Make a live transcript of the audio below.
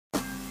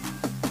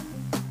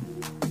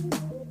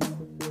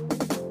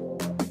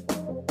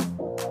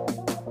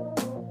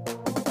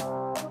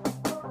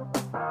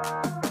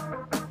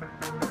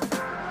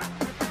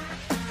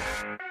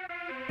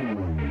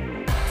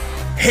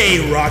Hey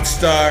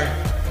Rockstar,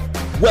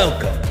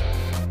 welcome.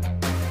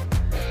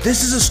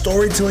 This is a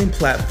storytelling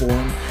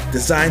platform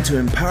designed to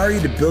empower you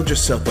to build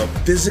yourself up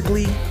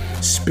physically,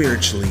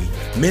 spiritually,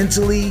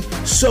 mentally,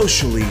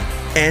 socially,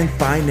 and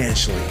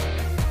financially.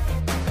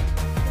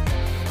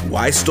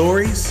 Why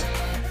stories?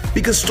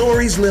 Because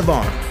stories live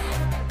on.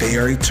 They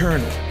are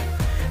eternal.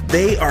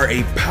 They are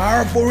a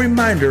powerful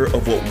reminder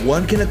of what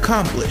one can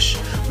accomplish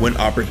when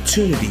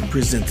opportunity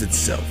presents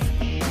itself.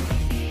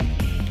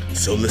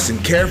 So listen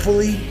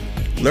carefully,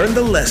 learn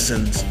the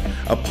lessons,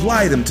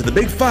 apply them to the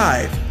Big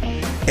Five,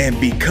 and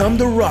become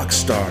the rock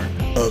star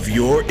of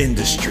your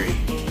industry.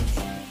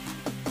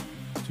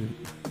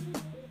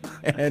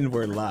 And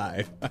we're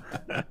live.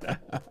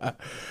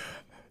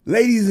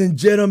 Ladies and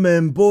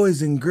gentlemen,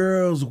 boys and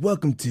girls,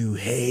 welcome to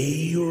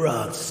Hey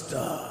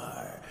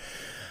Rockstar.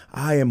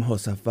 I am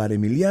Josafat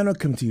Emiliano,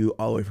 coming to you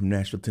all the way from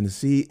Nashville,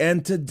 Tennessee,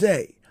 and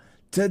today,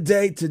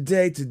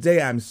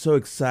 I'm so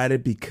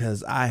excited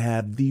because I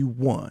have the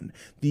one,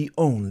 the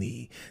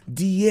only,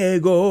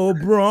 Diego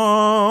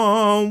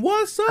Braun.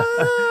 What's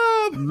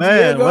up,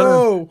 man?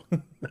 Diego?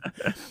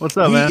 What's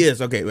up, man? He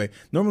is, okay, wait.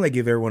 Normally I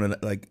give everyone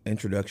an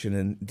introduction,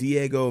 and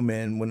Diego,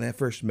 man, when I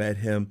first met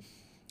him,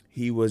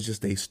 he was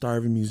just a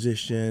starving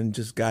musician,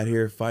 just got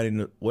here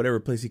finding whatever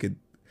place he could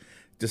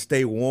just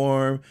stay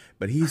warm.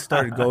 But he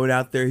started going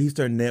out there. He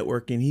started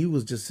networking. He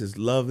was just his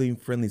loving,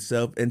 friendly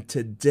self. And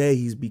today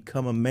he's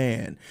become a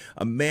man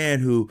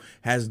who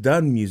has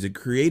done music,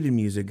 created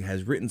music,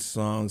 has written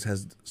songs,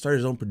 has started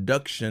his own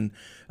production.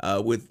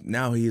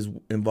 Now he is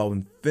involved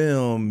in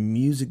film,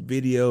 music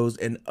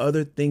videos, and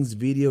other things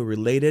video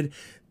related.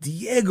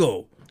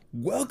 Diego,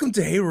 welcome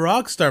to Hey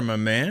Rockstar, my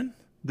man.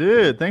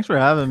 Dude, thanks for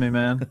having me,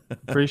 man.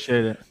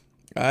 Appreciate it.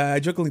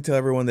 I jokingly tell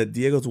everyone that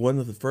Diego's one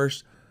of the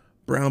first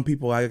brown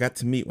people I got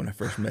to meet when I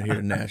first met here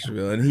in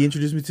Nashville, and he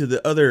introduced me to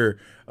the other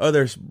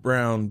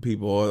brown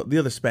people, the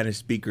other Spanish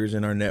speakers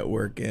in our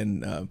network,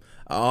 and a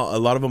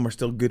lot of them are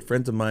still good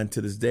friends of mine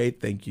to this day.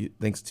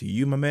 Thanks to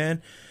you, my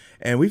man.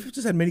 And we've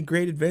just had many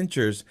great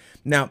adventures.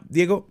 Now,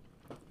 Diego,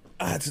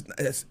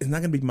 it's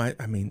not going to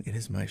be it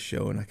is my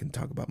show, and I can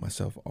talk about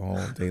myself all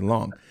day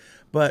long.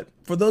 But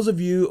for those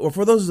of you, or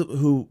for those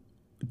who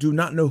do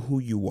not know who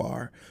you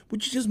are,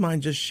 would you just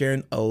mind just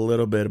sharing a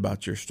little bit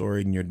about your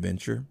story and your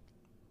adventure?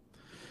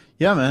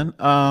 Yeah,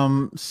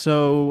 man.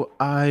 So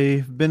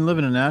I've been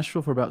living in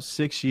Nashville for about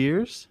 6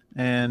 years,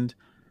 and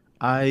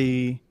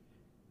I'm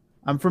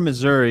from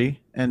Missouri.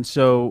 And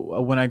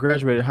so when I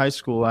graduated high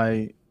school,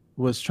 I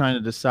was trying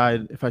to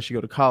decide if I should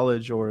go to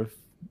college or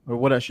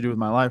what I should do with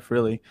my life,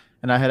 really.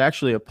 And I had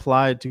actually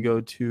applied to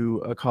go to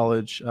a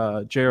college,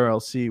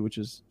 JRLC, which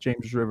is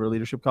James River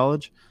Leadership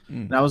College.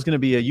 And I was going to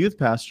be a youth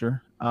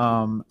pastor.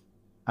 I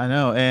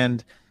know.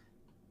 And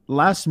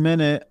last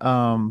minute,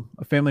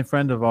 a family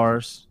friend of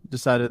ours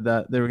decided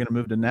that they were going to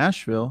move to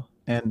Nashville.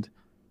 And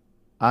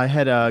I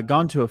had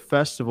gone to a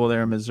festival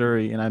there in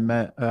Missouri, and I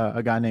met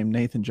a guy named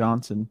Nathan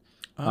Johnson.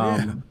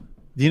 Yeah.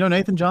 Do you know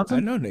Nathan Johnson? I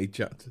know Nate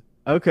Johnson.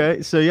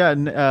 Okay. So yeah,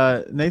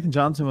 Nathan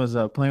Johnson was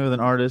playing with an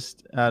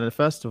artist at a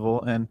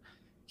festival, and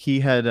he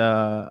had,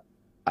 I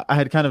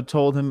had kind of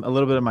told him a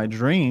little bit of my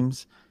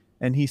dreams,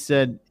 and he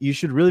said, you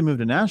should really move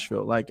to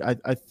Nashville. Like,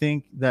 I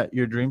think that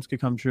your dreams could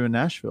come true in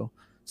Nashville.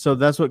 So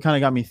that's what kind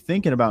of got me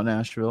thinking about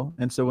Nashville.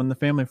 And so when the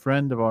family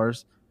friend of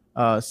ours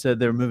said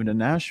they were moving to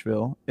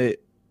Nashville,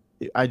 it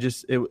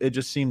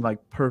just seemed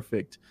like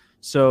perfect.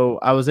 So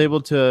I was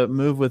able to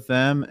move with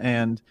them.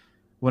 And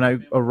when I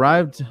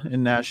arrived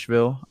in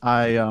Nashville,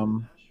 I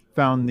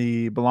found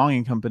the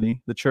Belonging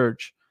Company, the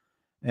church.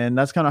 And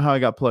that's kind of how I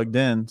got plugged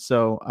in.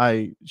 So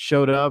I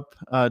showed up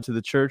to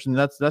the church, and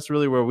that's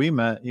really where we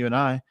met, you and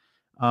I.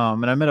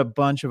 And I met a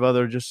bunch of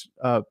other just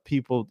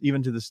people,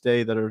 even to this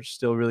day, that are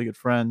still really good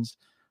friends.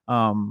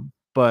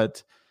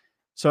 But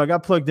so I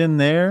got plugged in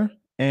there,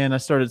 and I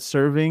started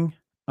serving.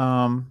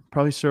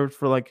 Probably served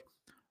for like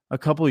a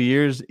couple of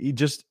years,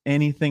 just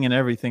anything and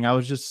everything. I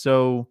was just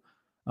so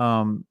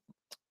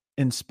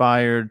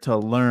inspired to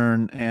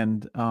learn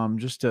and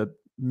just to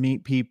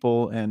meet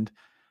people. And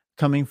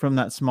coming from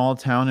that small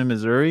town in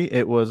Missouri,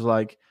 it was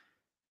like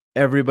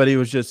everybody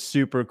was just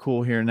super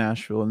cool here in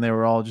Nashville, and they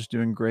were all just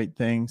doing great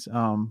things.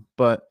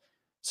 But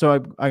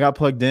so I got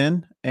plugged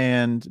in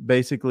and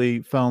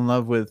basically fell in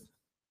love with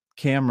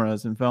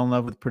cameras and fell in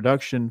love with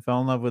production,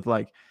 fell in love with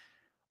like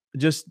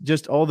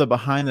just all the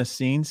behind the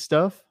scenes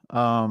stuff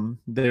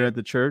there at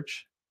the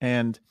church.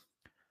 And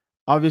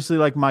obviously,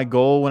 like, my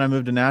goal when I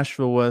moved to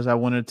Nashville was I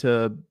wanted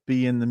to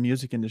be in the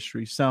music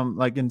industry,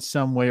 in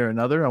some way or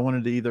another. I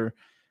wanted to either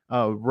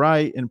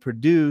write and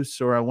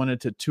produce, or I wanted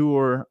to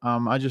tour.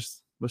 I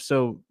just was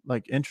so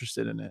like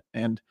interested in it.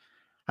 And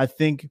I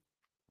think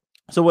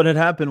so what had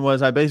happened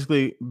was, I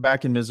basically,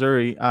 back in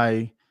Missouri,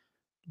 I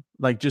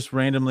like just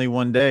randomly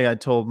one day I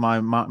told my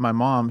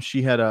mom,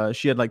 she had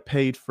like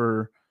paid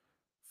for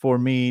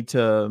me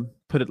to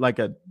put it like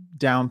a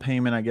down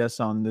payment, I guess,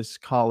 on this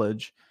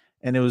college,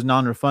 and it was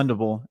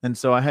non-refundable. And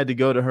so I had to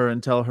go to her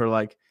and tell her,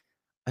 like,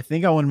 I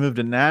think I want to move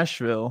to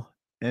Nashville.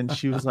 And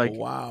she was like,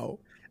 Wow.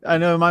 I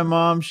know my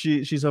mom,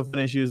 she's so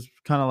funny. She was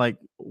kind of like,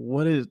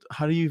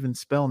 how do you even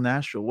spell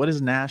Nashville? What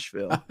is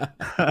Nashville?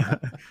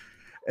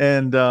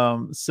 And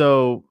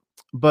so,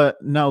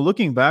 but now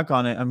looking back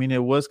on it, I mean,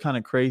 it was kind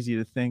of crazy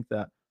to think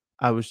that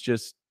I was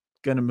just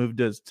gonna move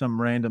to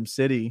some random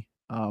city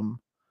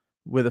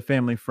with a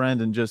family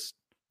friend and just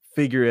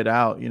figure it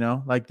out,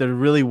 Like there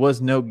really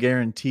was no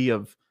guarantee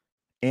of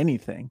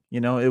anything,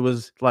 It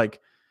was like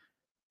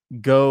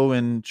go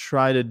and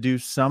try to do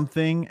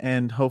something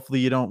and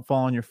hopefully you don't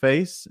fall on your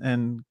face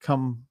and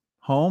come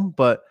home.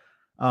 But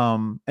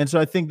and so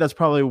I think that's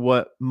probably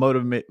what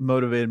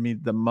motivated me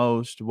the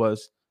most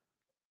was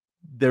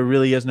there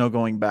really is no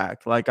going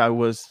back. Like I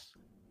was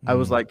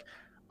like,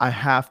 I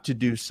have to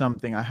do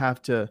something. I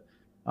have to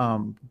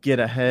get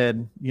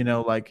ahead,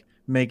 like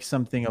make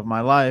something of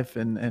my life.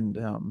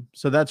 And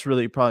so that's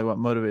really probably what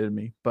motivated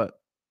me. But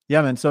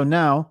yeah, man. So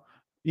now,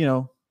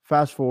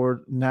 fast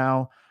forward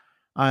now,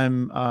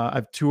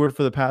 I've toured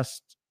for the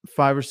past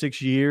 5 or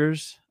 6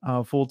 years,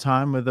 full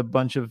time with a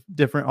bunch of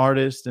different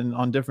artists and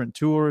on different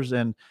tours,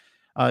 and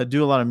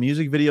do a lot of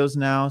music videos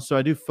now. So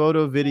I do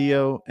photo,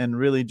 video, and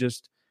really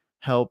just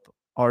help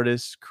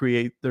artists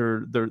create their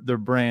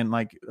brand,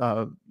 like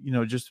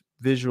just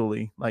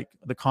visually, like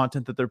the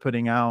content that they're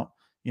putting out.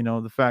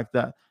 The fact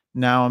that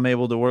now I'm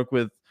able to work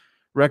with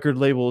record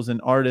labels and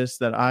artists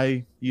that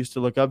I used to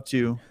look up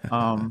to,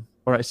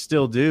 or I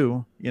still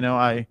do.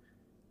 I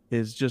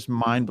is just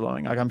mind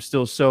blowing. Like I'm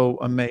still so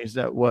amazed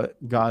at what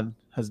God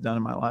has done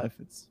in my life.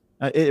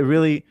 It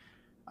really,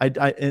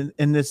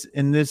 in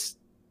this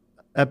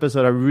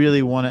episode, I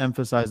really want to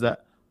emphasize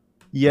that.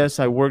 Yes,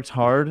 I worked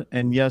hard,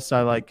 and yes,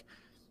 I like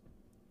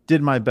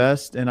did my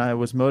best, and I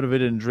was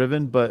motivated and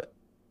driven. But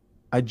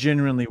I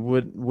genuinely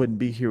wouldn't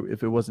be here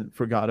if it wasn't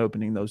for God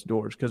opening those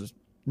doors. Because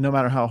no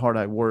matter how hard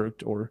I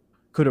worked or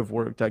could have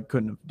worked, I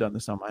couldn't have done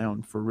this on my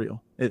own for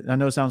real. I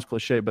know it sounds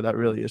cliche, but that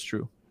really is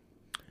true.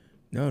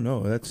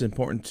 No, that's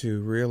important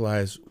to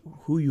realize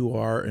who you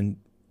are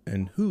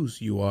and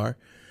whose you are,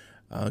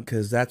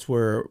 because that's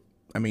where,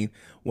 I mean,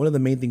 one of the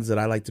main things that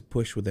I like to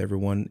push with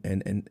everyone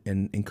and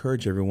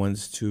encourage everyone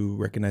is to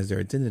recognize their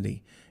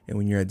identity. And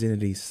when your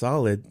identity is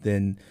solid,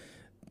 then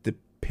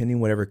depending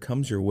whatever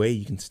comes your way,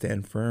 you can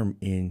stand firm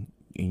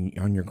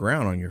on your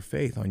ground, on your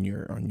faith, on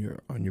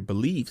your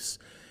beliefs.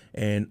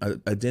 And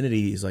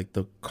identity is like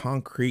the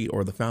concrete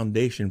or the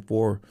foundation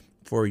for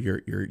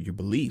your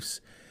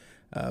beliefs.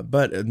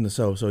 But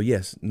so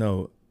yes,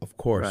 no, of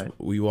course, right.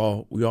 we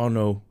all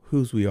know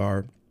whose we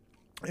are,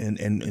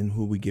 and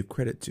who we give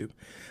credit to.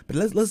 But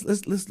let's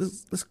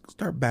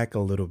start back a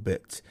little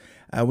bit.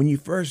 When you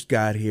first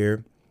got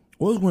here,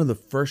 what was one of the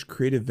first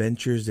creative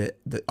ventures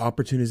the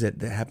opportunities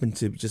that happened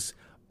to just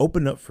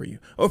open up for you?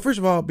 Oh, first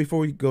of all, before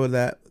we go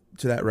to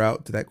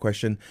that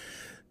question,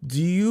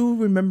 do you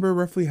remember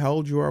roughly how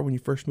old you are when you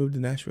first moved to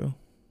Nashville?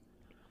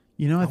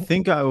 I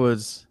think I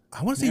was.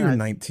 I want to say you were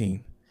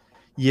 19.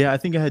 Yeah, I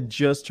think I had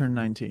just turned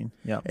 19.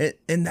 Yeah.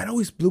 And that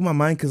always blew my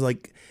mind because,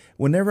 like,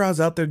 whenever I was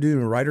out there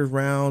doing writers'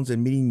 rounds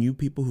and meeting new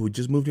people who had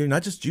just moved here,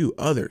 not just you,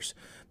 others,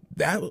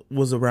 that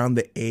was around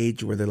the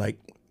age where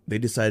they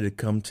decided to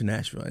come to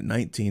Nashville at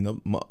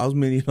 19. I was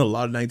meeting a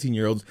lot of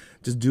 19-year-olds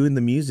just doing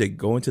the music,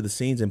 going to the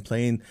scenes and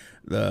playing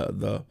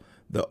the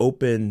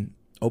open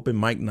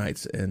mic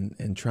nights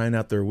and trying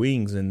out their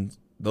wings. And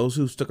those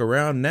who stuck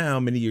around now,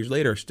 many years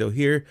later, are still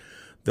here.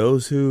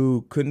 Those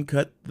who couldn't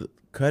cut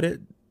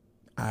it,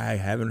 I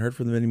haven't heard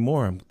from them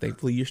anymore.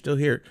 Thankfully, you're still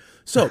here.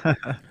 So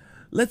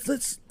let's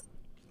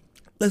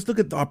look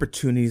at the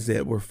opportunities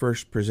that were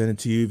first presented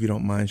to you, if you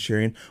don't mind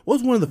sharing. What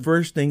was one of the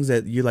first things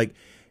that you like?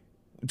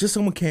 Just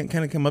someone can't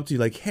kind of come up to you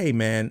like, "Hey,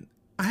 man,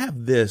 I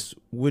have this.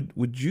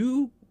 Would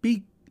you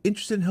be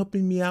interested in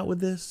helping me out with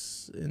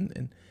this?"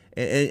 And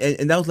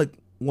that was like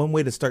one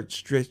way to start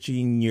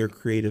stretching your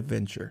creative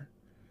venture.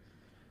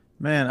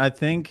 Man,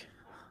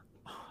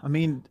 I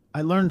mean,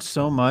 I learned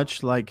so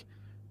much. Like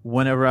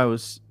whenever I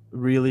was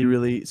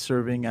really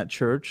serving at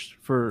church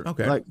for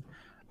like,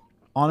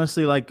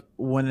 honestly, like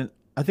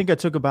I think I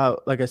took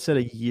about, like I said,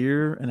 a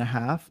year and a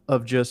half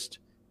of just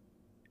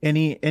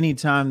any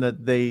time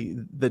that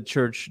the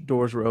church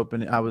doors were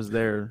open, I was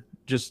there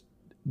just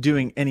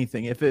doing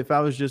anything. If I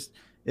was just,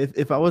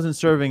 if I wasn't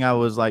serving, I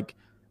was like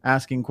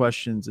asking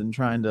questions and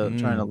trying to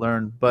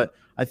learn. But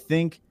I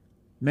think,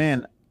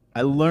 man,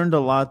 I learned a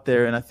lot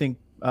there. And I think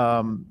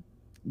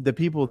the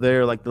people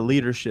there, like the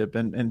leadership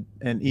and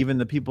even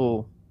the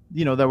people,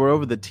 that were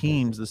over the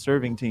teams, the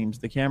serving teams,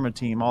 the camera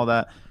team, all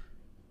that,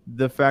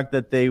 the fact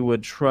that they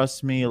would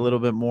trust me a little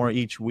bit more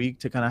each week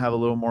to kind of have a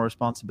little more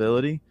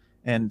responsibility,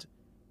 and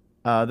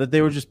that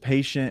they were just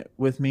patient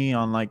with me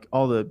on like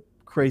all the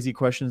crazy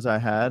questions I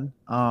had.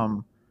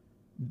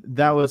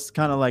 That was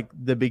kind of like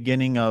the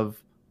beginning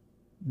of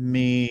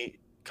me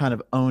kind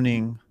of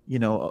owning,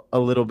 a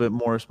little bit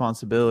more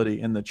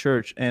responsibility in the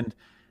church. And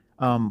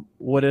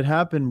what had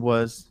happened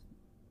was,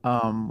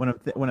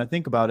 when I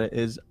think about it,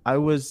 is I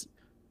was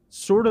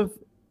sort of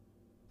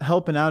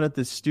helping out at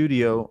the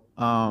studio,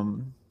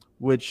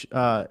 which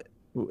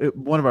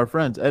one of our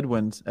friends,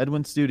 Edwin's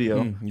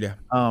studio. Yeah.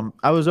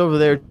 I was over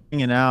there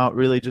hanging out,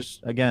 really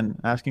just again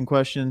asking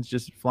questions,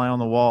 just fly on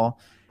the wall,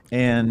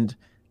 and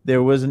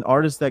there was an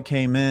artist that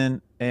came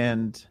in,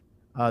 and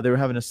they were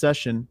having a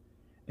session,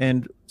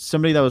 and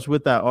somebody that was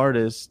with that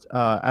artist,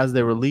 as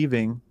they were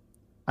leaving,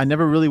 I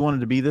never really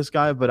wanted to be this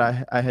guy, but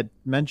I had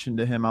mentioned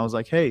to him, I was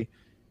like, hey,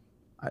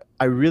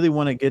 I really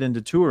want to get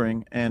into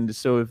touring, and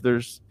so if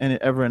there's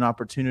ever an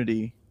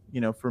opportunity,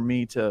 for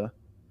me to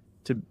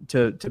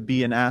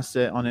be an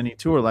asset on any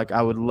tour, like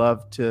I would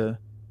love to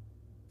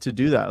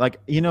do that. Like,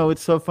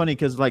 it's so funny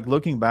because like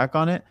looking back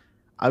on it,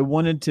 I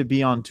wanted to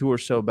be on tour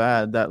so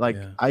bad that like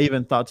I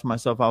even thought to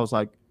myself, I was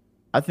like,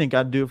 I think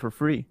I'd do it for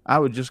free. I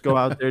would just go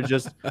out there,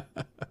 just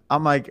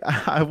I'm like,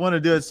 I want to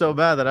do it so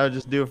bad that I would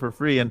just do it for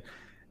free.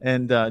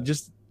 And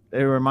just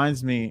it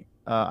reminds me,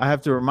 I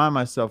have to remind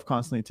myself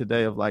constantly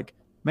today of like,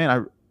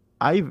 man,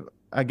 I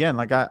again,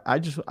 like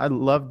I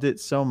loved it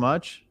so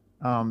much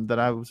that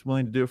I was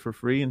willing to do it for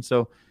free. And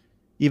so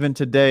even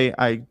today,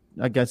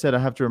 like I said, I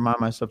have to remind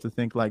myself to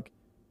think like,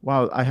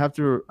 wow, I have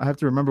to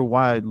remember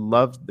why I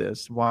loved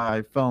this, why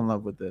I fell in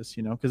love with this,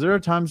 because there are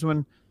times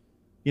when,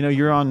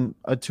 you're on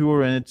a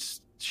tour and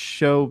it's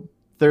show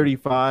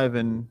 35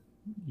 and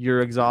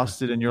you're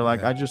exhausted and you're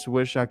like, I just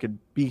wish I could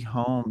be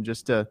home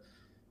just to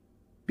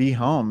be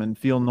home and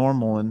feel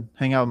normal and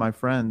hang out with my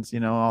friends,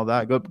 all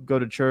that, go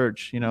to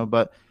church,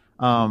 but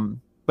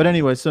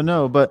anyway, so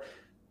no, but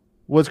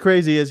what's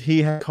crazy is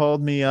he had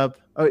called me up.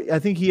 I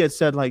think he had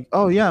said like,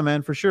 oh yeah,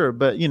 man, for sure.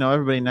 But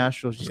everybody in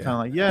Nashville is just kind of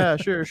like, yeah,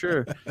 sure.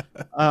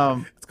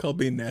 It's called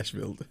being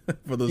Nashville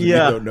for those of you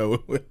who don't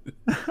know.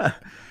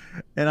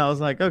 And I was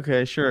like,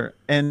 okay, sure.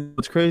 And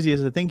what's crazy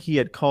is I think he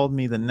had called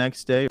me the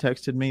next day,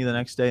 texted me the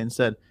next day and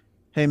said,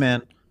 hey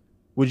man,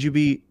 would you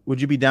be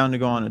down to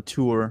go on a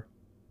tour?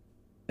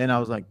 And I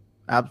was like,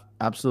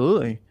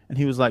 absolutely. And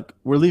he was like,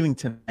 we're leaving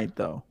tonight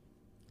though.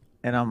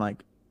 And I'm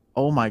like,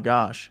 oh my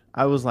gosh.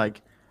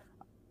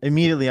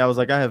 Immediately I was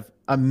like, I have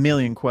a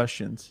million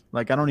questions.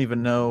 Like, I don't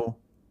even know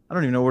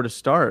where to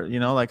start,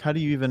 like how do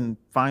you even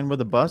find where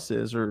the bus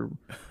is or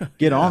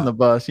get on the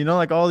bus,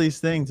 like all these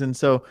things. And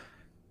so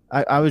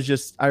I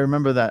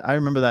remember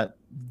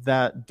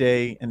that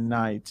day and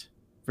night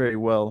very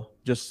well,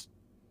 just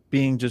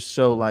being just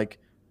so like,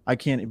 I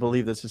can't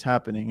believe this is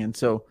happening. And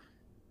so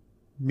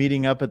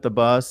meeting up at the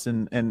bus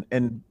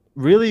and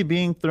really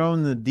being thrown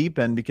in the deep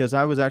end, because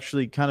I was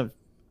actually kind of,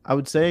 I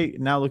would say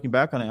now looking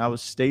back on it, I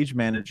was stage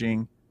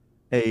managing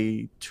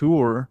a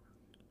tour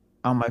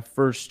on my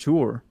first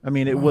tour. I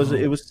mean, it was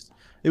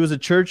a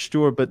church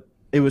tour, but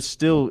it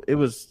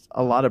was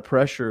a lot of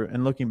pressure.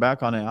 And looking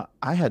back on it,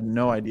 I had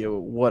no idea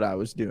what I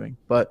was doing,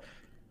 but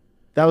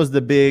that was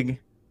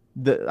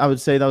I would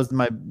say that was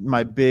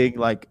my big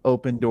like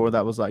open door.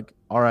 That was like,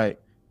 all right,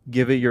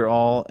 give it your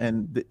all.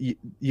 And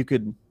you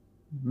could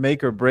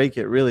make or break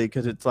it really.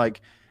 Cause it's like,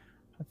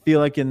 I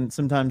feel like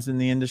sometimes in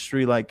the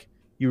industry, like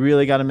you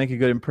really got to make a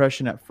good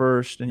impression at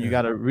first and you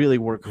got to really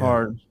work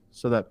hard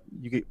so that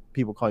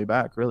people call you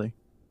back really.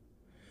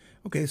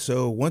 Okay,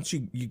 so once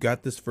you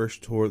got this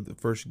first tour, the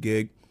first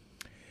gig,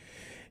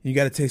 you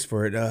got a taste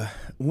for it.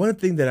 One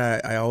thing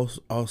that I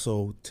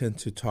also tend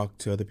to talk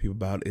to other people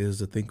about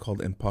is a thing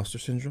called imposter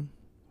syndrome.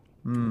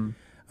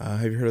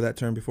 Have you heard of that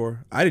term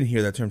before? I didn't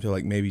hear that term till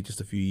like maybe just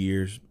a few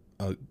years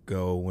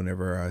ago,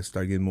 whenever I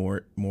started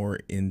getting more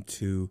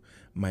into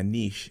my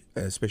niche,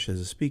 especially as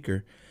a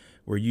speaker,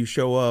 where you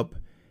show up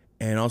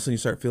and all of a sudden you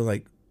start feeling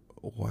like,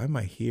 why am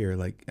I here?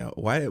 Like,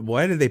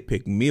 why did they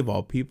pick me of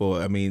all people?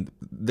 I mean,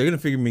 they're gonna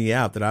figure me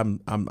out that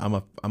I'm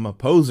a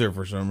poser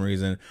for some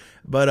reason.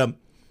 But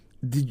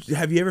did you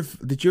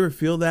ever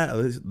feel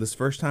that this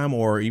first time,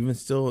 or even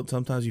still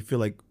sometimes you feel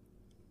like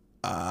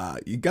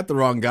you got the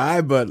wrong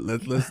guy, but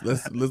let's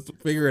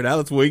figure it out.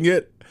 Let's wing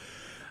it.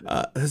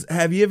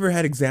 Have you ever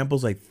had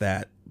examples like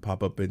that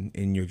pop up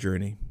in your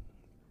journey?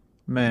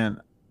 Man,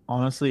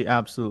 honestly,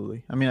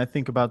 absolutely. I mean, I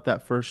think about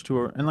that first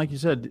tour, and like you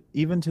said,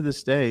 even to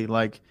this day,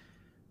 like.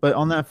 But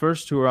on that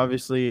first tour,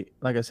 obviously,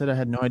 like I said, I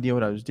had no idea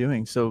what I was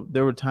doing. So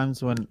there were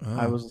times when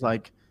I was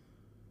like,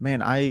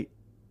 man, I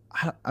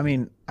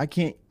mean, I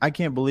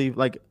can't believe,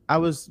 like, I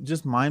was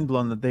just mind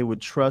blown that they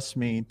would trust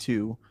me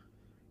to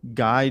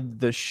guide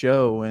the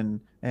show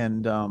and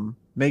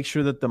make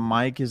sure that the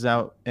mic is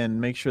out and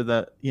make sure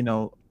that,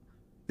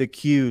 the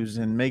cues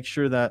and make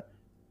sure that,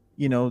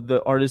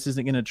 the artist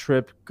isn't going to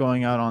trip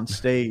going out on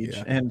stage.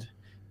 And,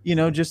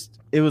 just,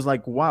 it was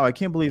like, wow, I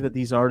can't believe that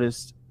these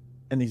artists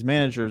and these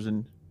managers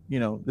and,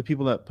 the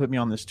people that put me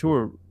on this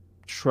tour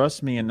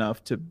trust me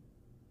enough to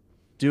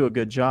do a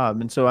good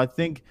job. And so I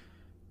think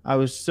I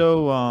was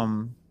so,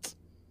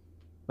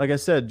 like I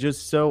said,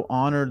 just so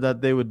honored that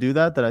they would do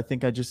that I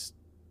think I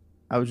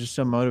was just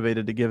so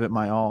motivated to give it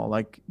my all.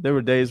 Like there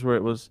were days where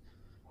it was,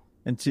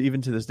 and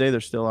even to this day,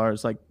 there still are,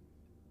 it's like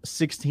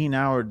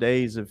 16-hour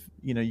days of,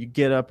 you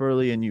get up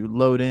early and you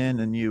load in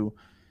and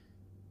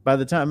by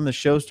the time the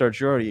show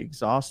starts, you're already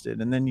exhausted.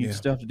 And then you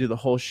still have to do the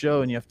whole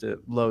show and you have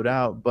to load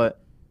out. But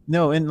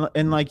no,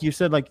 and like you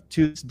said, like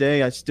to this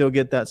day, I still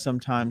get that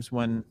sometimes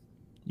when,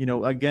 you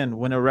know, again,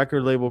 when a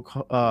record label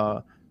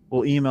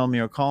will email me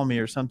or call me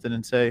or something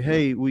and say,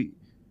 hey, we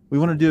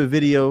want to do a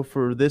video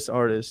for this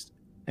artist,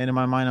 and in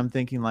my mind I'm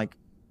thinking like,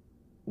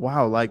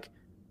 wow, like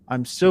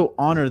I'm so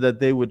honored that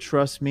they would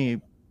trust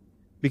me,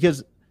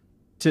 because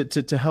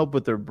to help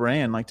with their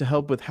brand, like to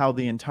help with how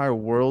the entire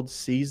world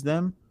sees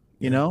them,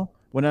 you know.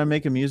 When I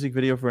make a music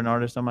video for an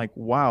artist, I'm like,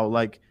 wow,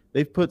 like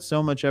they've put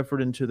so much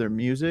effort into their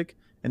music,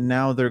 and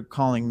now they're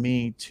calling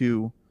me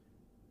to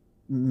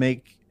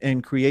make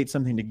and create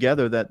something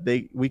together that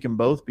we can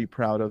both be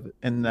proud of,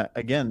 and that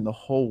again the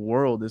whole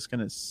world is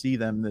going to see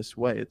them this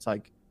way. It's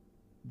like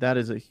that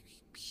is a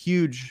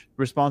huge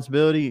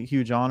responsibility, a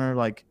huge honor,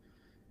 like,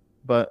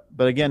 but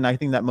again, I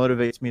think that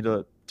motivates me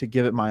to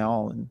give it my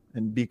all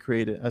and be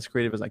creative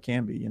as I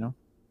can be, you know.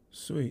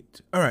 Sweet.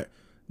 All right,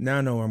 now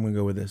I know where I'm gonna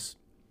go with this.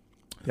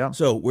 Yeah.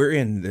 So we're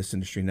in this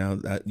industry now.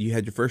 You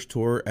had your first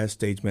tour as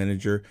stage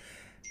manager.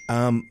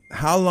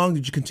 How long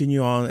did you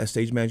continue on as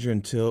stage manager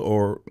until,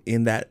 or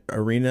in that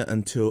arena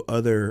until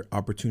other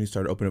opportunities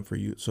started opening up for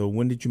you? So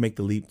when did you make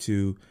the leap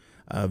to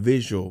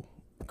visual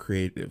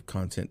creative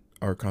content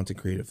or content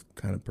creative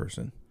kind of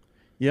person?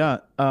 Yeah.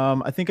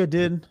 I think I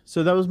did.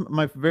 So that was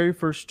my very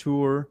first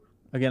tour.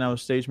 Again, I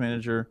was stage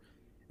manager,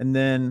 and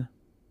then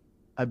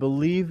I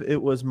believe it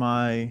was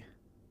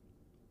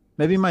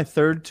maybe my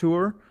third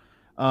tour.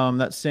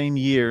 That same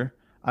year,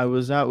 I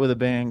was out with a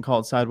band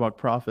called Sidewalk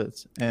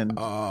Prophets, and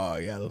Oh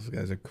yeah, those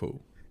guys are cool.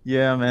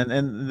 yeah, man,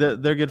 and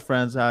they're good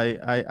friends.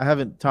 I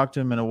haven't talked to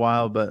them in a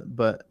while,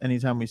 but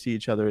anytime we see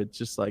each other, it's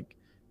just like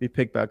we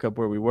pick back up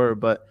where we were.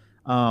 But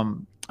I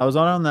was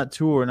on that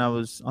tour, and I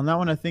was on that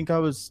one. I think I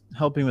was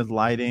helping with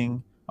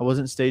lighting. I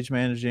wasn't stage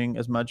managing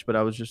as much, but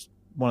I was just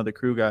one of the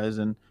crew guys,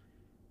 and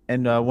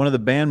one of the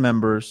band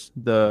members,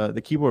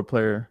 the keyboard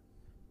player,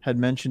 had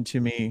mentioned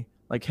to me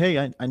like, "Hey,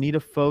 I need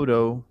a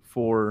photo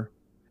for,"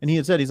 and he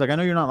had said, he's like, "I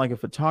know you're not like a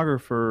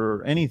photographer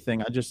or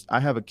anything. I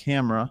have a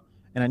camera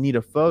and I need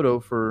a photo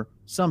for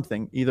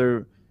something,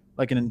 either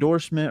like an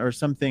endorsement or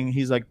something."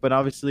 He's like, "But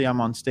obviously I'm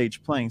on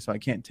stage playing, so I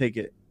can't take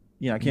it.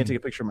 You know, I can't take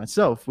a picture of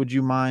myself. Would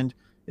you mind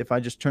if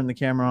I just turn the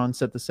camera on,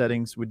 set the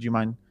settings? Would you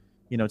mind,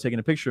 you know, taking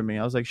a picture of me?"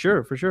 I was like,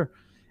 "Sure, for sure."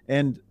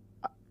 And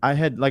I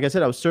had, like I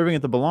said, I was serving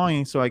at the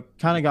Belonging, so I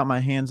kind of got my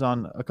hands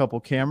on a couple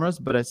cameras,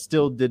 but I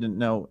still didn't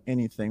know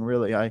anything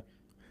really.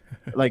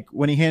 Like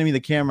when he handed me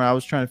the camera, I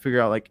was trying to figure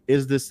out like,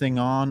 is this thing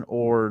on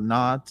or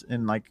not,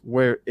 and like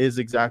where is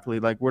exactly,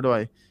 like where do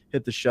I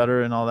hit the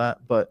shutter and all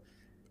that. But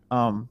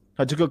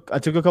I took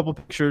a couple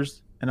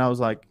pictures, and I was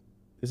like,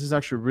 this is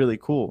actually really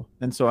cool.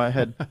 And so I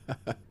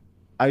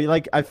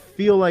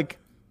feel like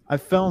I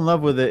fell in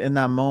love with it in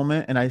that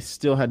moment, and I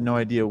still had no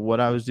idea what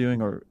I was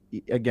doing, or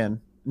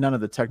again, none of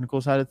the technical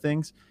side of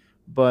things,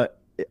 but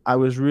I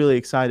was really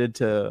excited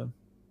to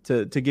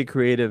get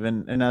creative.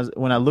 And as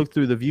when I looked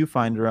through the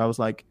viewfinder, I was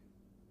like,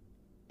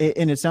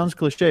 and it sounds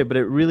cliche, but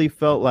it really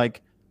felt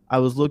like I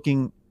was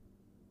looking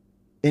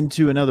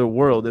into another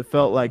world. It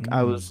felt like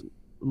I was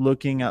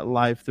looking at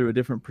life through a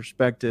different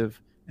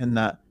perspective, and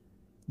that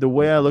the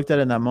way I looked at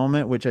it in that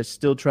moment, which I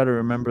still try to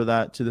remember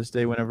that to this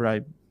day whenever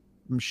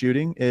I'm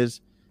shooting, is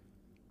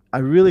I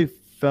really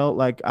felt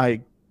like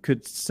I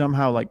could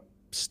somehow like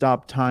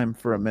stop time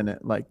for a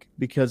minute, like,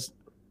 because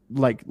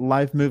like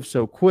life moves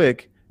so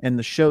quick and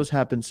the shows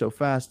happen so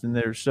fast and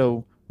they're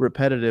so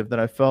repetitive that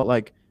I felt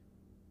like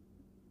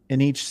in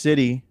each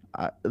city,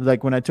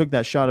 like when I took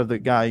that shot of the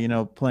guy, you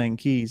know, playing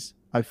keys,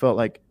 I felt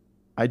like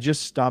I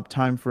just stopped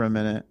time for a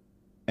minute,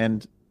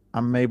 and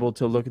I'm able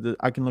to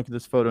I can look at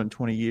this photo in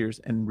 20 years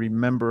and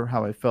remember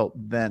how I felt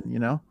then, you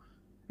know?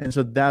 And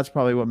so that's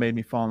probably what made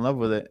me fall in love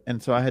with it.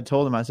 And so I had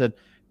told him, I said,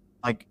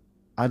 like,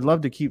 I'd love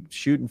to keep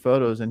shooting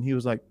photos. And he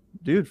was like,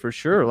 dude, for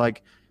sure.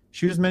 Like,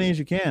 shoot as many as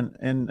you can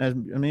and as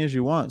many as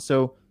you want.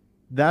 So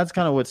that's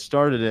kind of what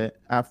started it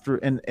after.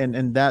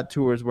 And that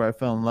tour is where I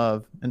fell in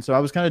love. And so I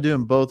was kind of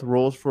doing both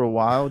roles for a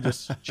while,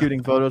 just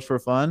shooting photos for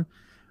fun.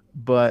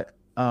 But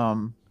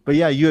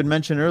yeah, you had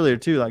mentioned earlier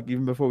too, like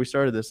even before we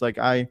started this, like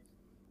I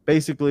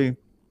basically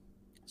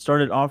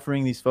started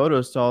offering these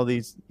photos to all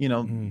these, you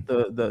know,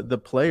 the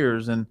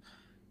players, and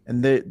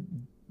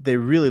they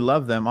really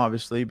love them,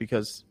 obviously,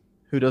 because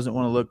who doesn't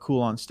want to look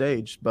cool on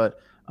stage? But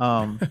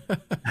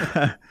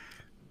but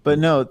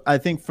no, I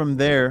think from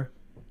there,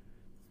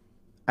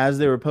 as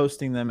they were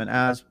posting them, and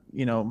as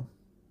you know,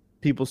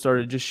 people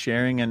started just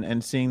sharing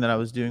and seeing that I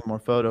was doing more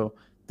photo,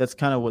 that's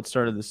kind of what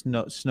started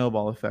the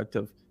snowball effect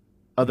of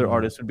other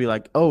artists would be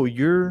like, oh,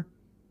 you're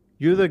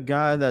the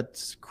guy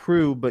that's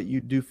crew, but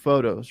you do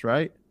photos,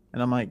 right?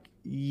 And I'm like,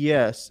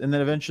 yes. And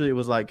then eventually it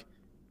was like,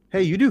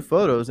 hey, you do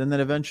photos. And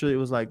then eventually it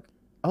was like,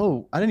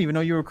 oh, I didn't even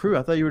know you were crew.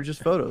 I thought you were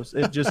just photos.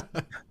 It just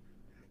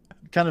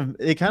kind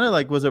of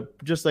like was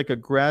just like a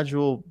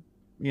gradual,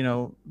 you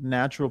know,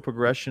 natural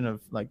progression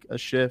of like a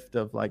shift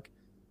of like,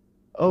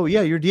 oh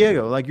yeah, you're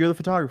Diego, like you're the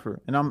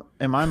photographer. And I'm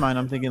in my mind,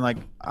 I'm thinking like,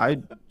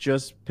 I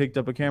just picked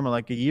up a camera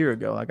like a year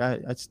ago. Like I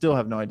still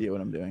have no idea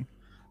what I'm doing.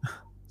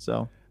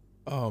 So.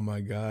 Oh my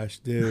gosh,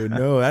 dude!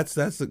 No, that's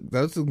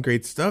some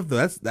great stuff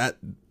though. That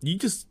you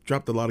just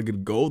dropped a lot of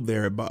good gold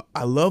there. But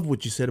I love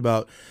what you said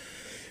about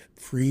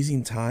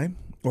freezing time,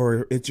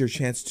 or it's your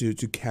chance to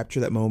capture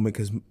that moment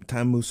because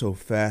time moves so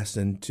fast,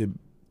 and to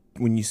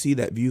when you see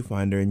that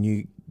viewfinder and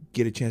you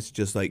get a chance to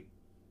just like,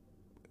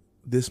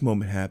 this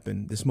moment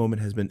happened, this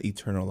moment has been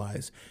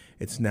eternalized.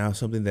 It's now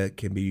something that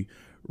can be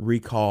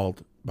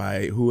recalled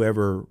by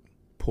whoever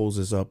pulls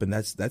this up, and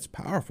that's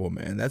powerful,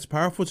 man. That's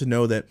powerful to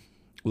know that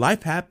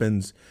life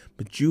happens,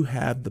 but you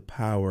have the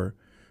power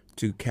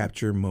to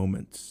capture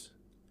moments.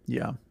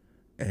 Yeah.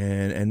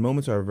 And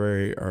moments are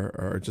very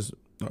are just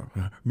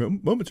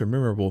moments are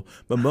memorable,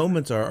 but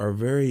moments are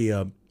very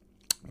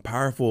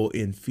powerful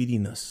in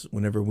feeding us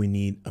whenever we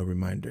need a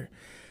reminder.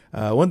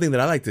 One thing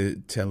that I like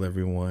to tell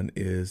everyone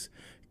is,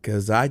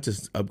 because I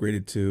just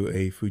upgraded to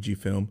a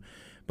Fujifilm,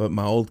 but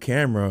my old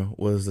camera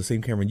was the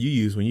same camera you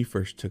used when you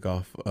first took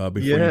off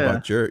before you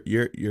bought your.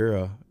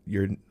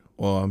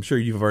 Well, I'm sure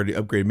you've already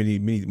upgraded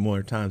many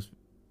more times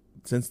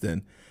since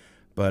then,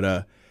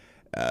 but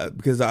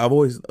because I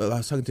was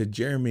talking to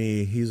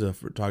Jeremy, he's a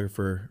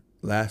photographer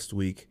last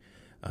week,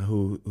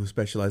 who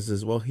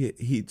specializes. Well,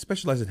 he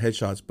specializes in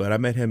headshots, but I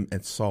met him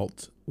at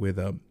Salt with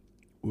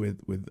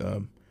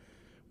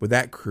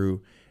that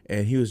crew,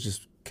 and he was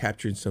just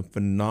capturing some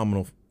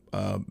phenomenal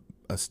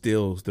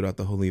stills throughout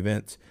the whole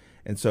event.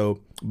 And so,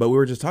 but we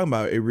were just talking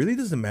about, it really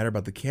doesn't matter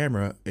about the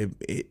camera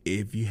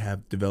if you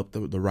have developed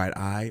the right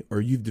eye,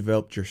 or you've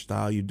developed your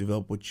style, you've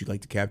developed what you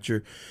like to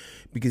capture,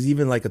 because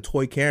even like a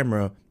toy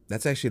camera,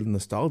 that's actually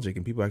nostalgic,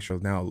 and people actually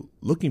are now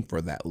looking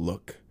for that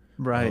look.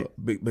 Right.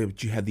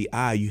 But you have the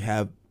eye, you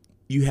have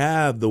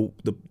the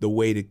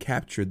way to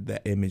capture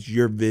that image,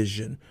 your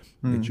vision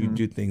that you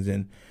do things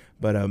in.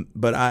 But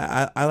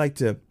I like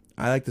to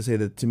say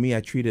that, to me,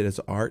 I treat it as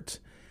art,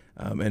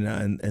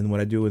 and what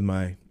I do with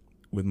my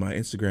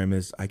Instagram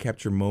is I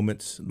capture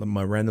moments,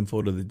 my random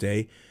photo of the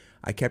day.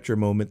 I capture a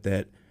moment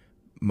that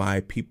my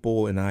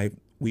people and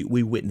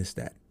we witnessed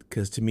that,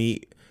 because to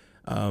me,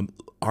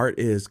 art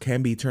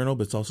can be eternal,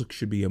 but it also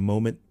should be a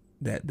moment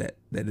that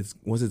is,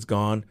 once it's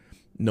gone,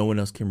 no one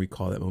else can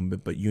recall that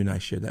moment, but you and I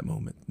share that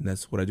moment. And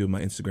that's what I do with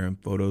my Instagram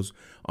photos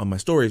on my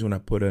stories when I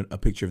put a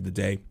picture of the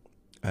day.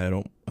 I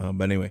don't,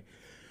 but anyway,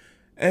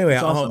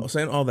 awesome.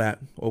 saying all that,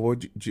 what were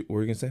you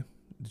gonna say?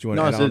 Did you want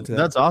to add on to that?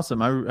 That's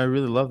awesome. I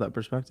really love that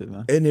perspective,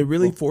 man. And it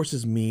really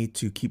forces me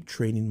to keep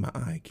training my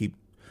eye, keep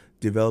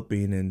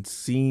developing and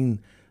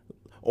seeing,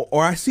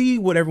 or I see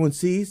what everyone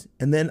sees,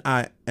 and then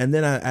I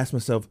ask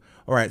myself,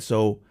 all right,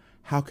 so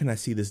how can I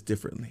see this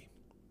differently?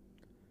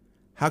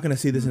 How can I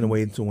see this in a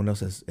way that someone else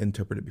has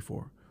interpreted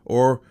before?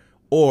 Or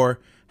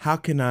how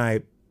can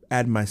I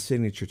add my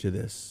signature to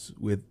this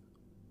with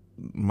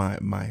my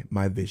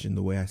vision,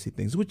 the way I see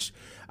things, which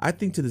I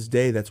think to this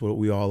day, that's what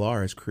we all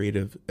are as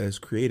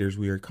creators.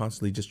 We are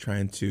constantly just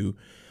trying to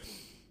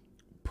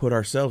put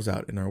ourselves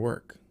out in our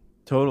work.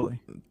 Totally.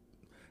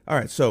 All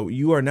right. So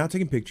you are now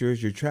taking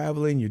pictures, you're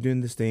traveling, you're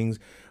doing these things.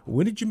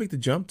 When did you make the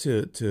jump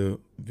to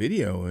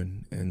video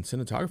and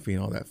cinematography and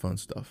all that fun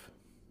stuff?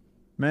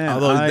 Man,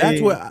 although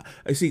that's what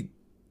I see.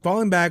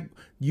 Falling back,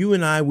 you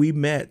and I, we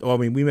met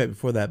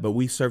before that, but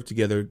we served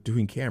together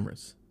doing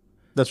cameras.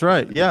 That's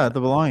right. Yeah. At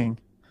the Belonging.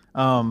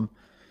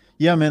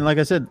 Yeah, man, like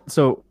I said,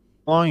 so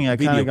Belonging, I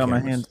kind of got my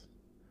hands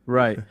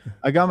right.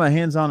 I got my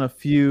hands on a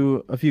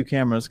few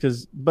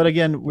cameras, but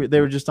again,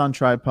 they were just on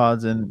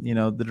tripods, and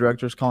the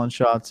director's calling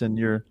shots, and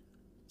you're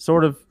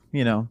sort of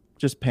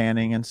just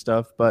panning and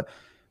stuff. But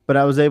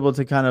I was able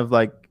to kind of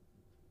like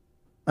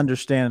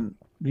understand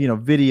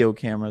video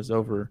cameras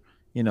over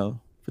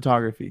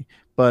photography.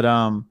 But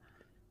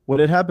what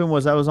had happened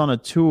was I was on a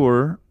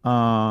tour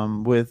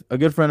with a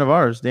good friend of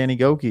ours, Danny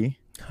Goki,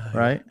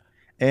 right?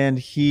 And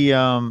he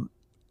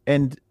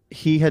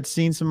had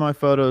seen some of my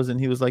photos, and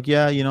he was like,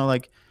 yeah,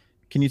 like,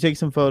 can you take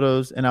some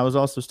photos? And I was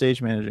also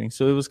stage managing.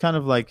 So it was kind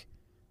of like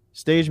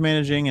stage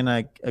managing, and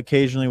I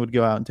occasionally would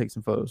go out and take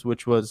some photos,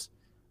 which was,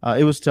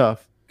 it was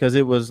tough, because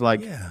it was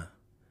like,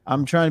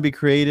 I'm trying to be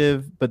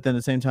creative, but then at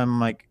the same time, I'm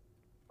like,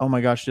 oh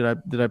my gosh,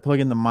 did I plug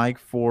in the mic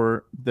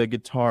for the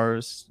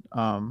guitarist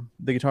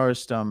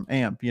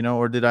amp,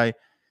 or did I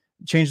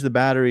change the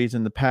batteries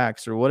in the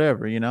packs or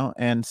whatever,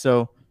 And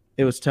so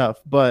it was tough,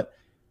 but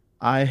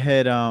I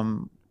had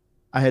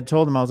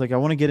told him, I was like, I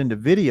want to get into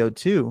video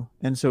too.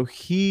 And so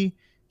he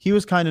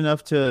was kind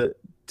enough to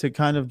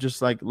kind of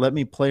just like let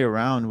me play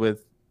around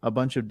with a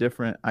bunch of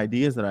different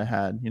ideas that I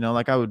had,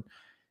 like I would,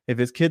 if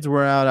his kids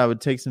were out, I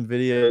would take some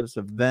videos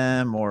of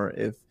them, or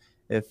if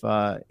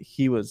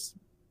he was,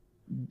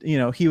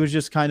 he was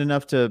just kind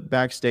enough to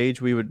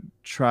backstage, we would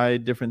try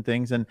different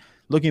things. And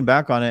looking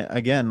back on it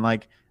again,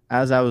 like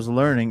as I was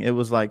learning, it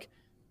was like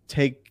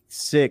take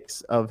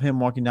 6 of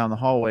him walking down the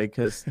hallway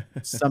because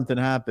something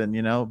happened,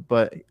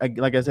 but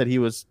like I said, he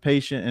was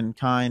patient and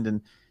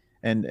kind.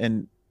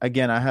 And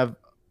again, I have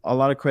a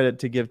lot of credit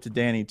to give to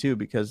Danny too,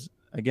 because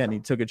again, he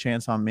took a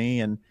chance on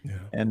me,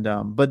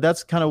 but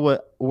that's kind of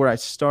where I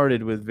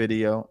started with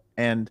video.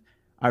 And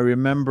I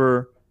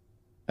remember,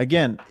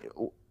 again,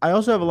 I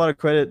also have a lot of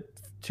credit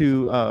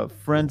to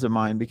friends of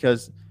mine,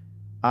 because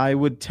I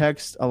would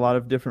text a lot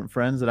of different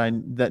friends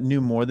that knew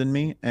more than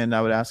me, and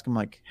I would ask them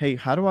like, hey,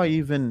 how do I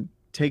even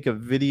take a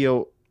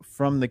video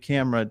from the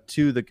camera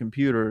to the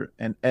computer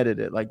and edit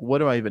it. Like, what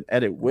do I even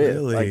edit with?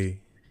 Like,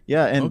 Really?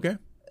 yeah. And, Okay.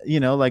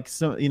 like,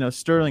 so,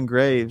 Sterling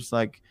Graves,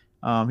 like,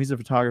 he's a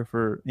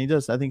photographer and he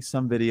does, I think,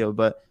 some video,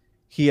 but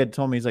he had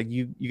told me, he's like,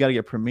 you got to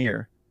get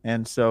Premiere.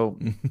 And so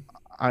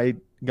I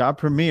got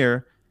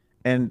Premiere,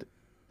 and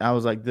I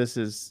was like, this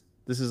is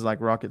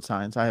like rocket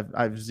science. I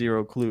have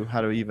zero clue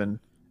how to even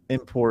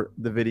import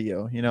the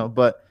video,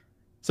 but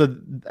so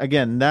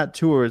again, that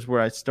tour is where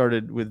I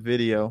started with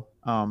video.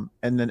 And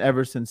then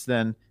ever since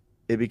then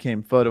it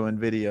became photo and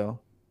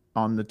video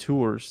on the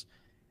tours.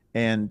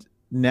 And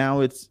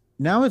now it's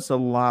a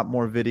lot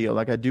more video.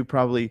 Like, I do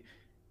probably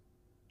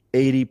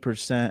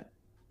 80%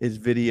 is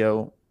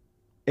video.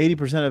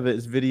 80% of it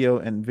is video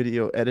and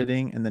video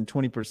editing, and then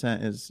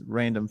 20% is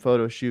random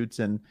photo shoots.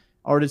 And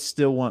artists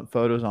still want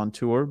photos on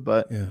tour,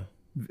 but Yeah.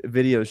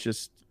 videos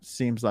just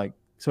seems like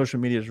social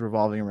media is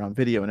revolving around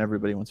video, and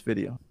everybody wants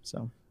video.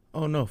 So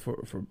Oh no, for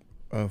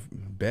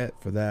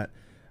bet for that.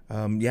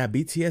 Yeah,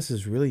 BTS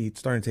is really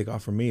starting to take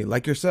off for me.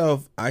 Like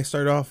yourself, I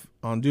started off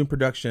on doing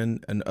production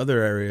and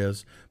other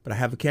areas, but I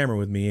have a camera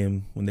with me,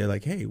 and when they're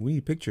like, "Hey, we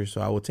need pictures," so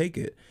I will take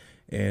it.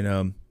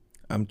 And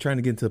I'm trying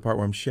to get into the part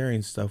where I'm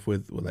sharing stuff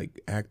with like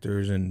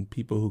actors and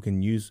people who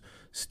can use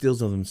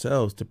stills of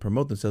themselves to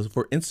promote themselves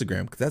for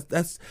Instagram, because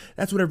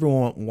that's what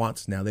everyone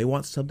wants now. They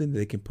want something that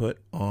they can put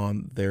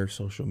on their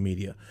social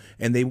media,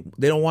 and they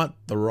don't want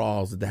the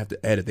raws that they have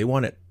to edit. They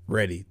want it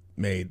ready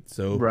made.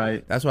 So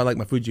right. that's why I like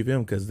my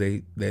Fujifilm, because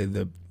the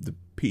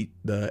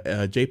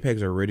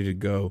JPEGs are ready to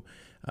go,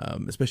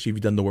 especially if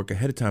you've done the work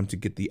ahead of time to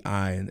get the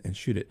eye and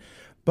shoot it.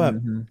 But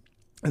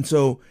and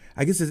so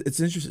I guess it's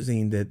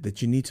interesting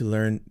that you need to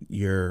learn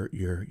your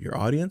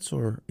audience,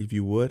 or if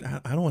you would, I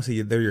don't want to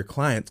say they're your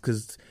clients,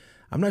 because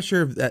I'm not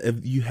sure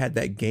if you had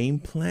that game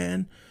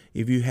plan,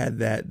 if you had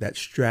that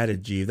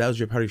strategy, if that was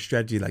your part of your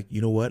strategy, like,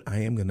 you know what,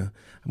 I'm gonna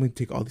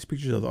take all these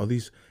pictures of all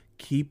these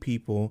key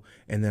people,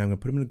 and then I'm gonna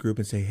put them in a group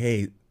and say,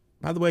 hey,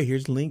 by the way,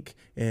 here's the link,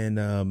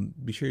 and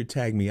be sure to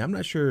tag me. I'm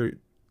not sure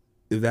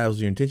if that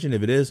was your intention.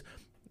 If it is,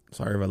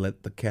 sorry if I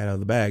let the cat out of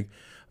the bag,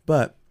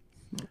 but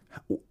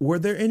were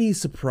there any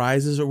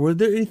surprises, or were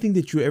there anything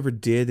that you ever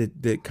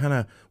did that kind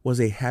of was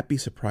a happy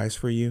surprise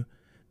for you,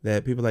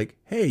 that people like,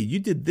 hey, you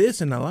did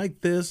this and I like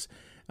this,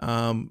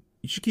 you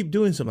should keep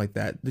doing something like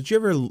that? Did you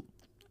ever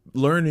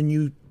learn that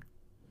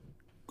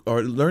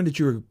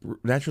you were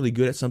naturally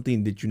good at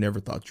something that you never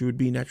thought you would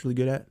be naturally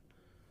good at?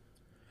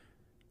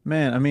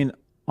 Man, I mean,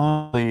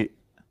 honestly,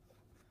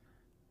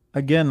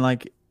 again,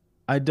 like,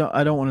 I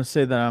don't want to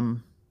say that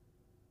I'm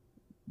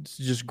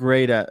just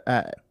great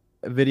at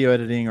video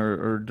editing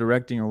or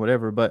directing or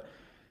whatever, but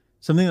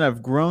something that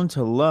I've grown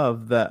to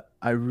love, that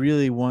I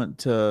really want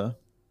to,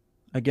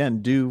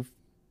 again, do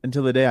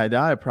until the day I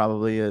die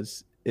probably,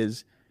 is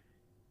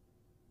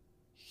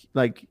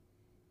like,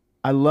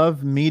 I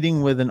love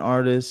meeting with an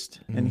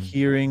artist and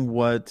hearing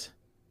what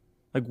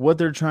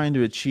they're trying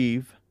to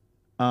achieve,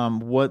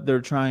 what they're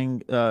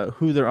trying,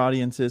 who their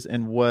audience is,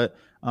 and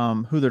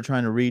who they're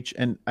trying to reach,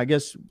 and I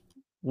guess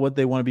what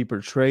they want to be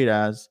portrayed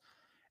as.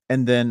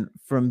 And then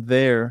from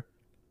there,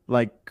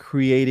 like,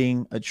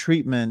 creating a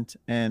treatment,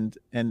 and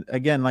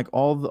again, like,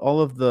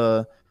 all of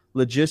the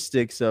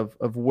logistics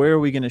of where are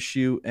we going to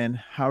shoot, and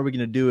how are we going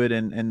to do it,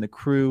 and the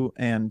crew,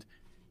 and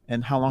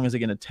how long is it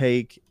going to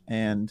take,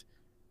 and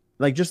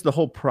like, just the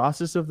whole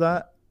process of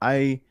that.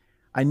 I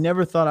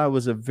never thought I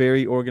was a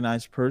very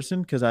organized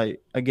person, because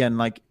again,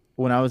 like,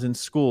 when I was in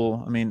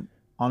school, I mean,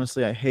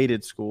 honestly, I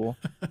hated school.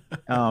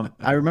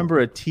 I remember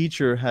a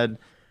teacher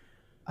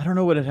I don't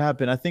know what had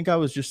happened. I think I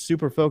was just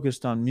super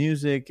focused on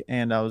music,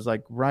 and I was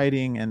like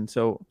writing. And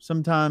so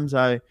sometimes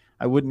I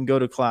wouldn't go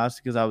to class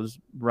because I was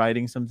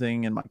writing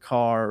something in my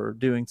car or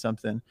doing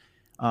something.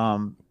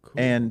 Cool.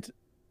 And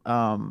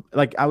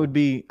like,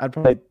 I'd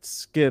probably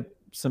skip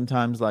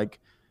sometimes, like,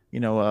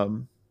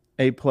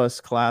 A+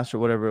 class or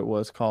whatever it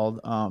was called,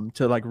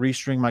 to like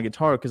restring my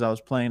guitar, because I was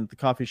playing at the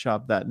coffee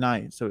shop that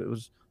night. So it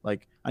was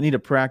like, I need to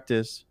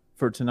practice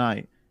for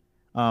tonight.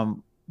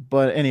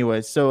 But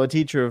anyway, so a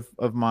teacher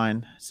of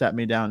mine sat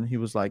me down, and he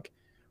was like,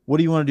 what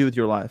do you want to do with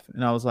your life?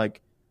 And I was like,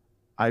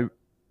 I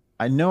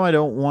know I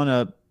don't want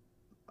to,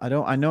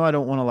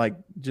 like,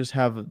 just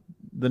have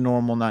the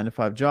normal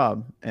 9-to-5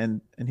 job.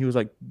 And he was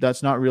like,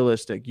 that's not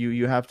realistic.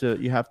 You have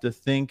to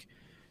think,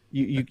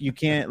 you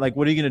can't, like,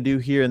 what are you going to do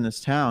here in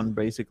this town?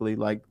 Basically,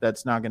 like,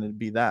 that's not going to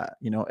be that,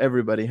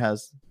 everybody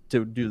has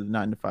to do the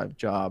 9-to-5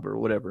 job or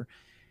whatever.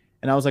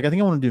 And I was like, I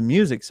think I want to do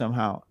music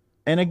somehow.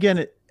 And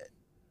again,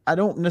 I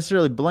don't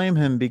necessarily blame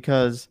him,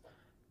 because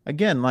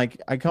again,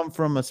 like, I come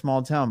from a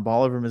small town,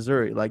 Bolivar,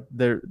 Missouri. Like,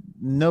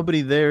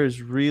 nobody there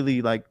is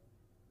really, like,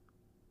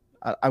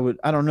 I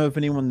don't know if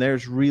anyone there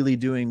is really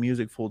doing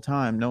music full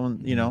time. No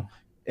one,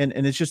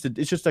 and it's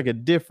just like a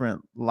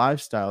different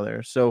lifestyle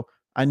there. So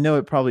I know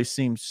it probably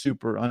seems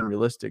super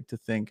unrealistic to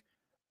think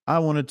I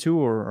want to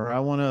tour, or I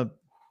want to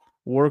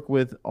work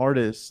with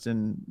artists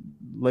and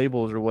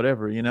labels or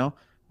whatever,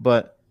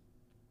 but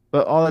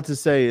all that to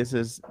say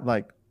is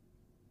like,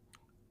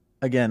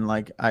 again,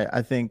 like,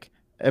 I think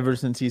ever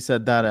since he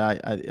said that,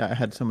 I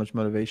had so much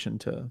motivation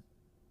to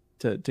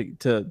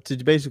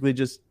basically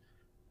just,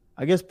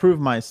 I guess, prove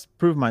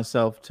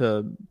myself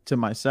to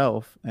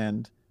myself,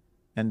 and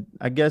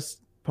I guess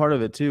part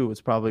of it too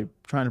was probably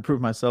trying to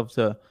prove myself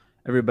to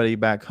everybody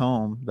back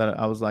home that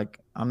I was like,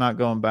 I'm not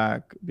going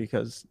back,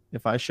 because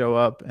if I show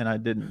up and I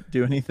didn't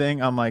do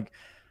anything, I'm like,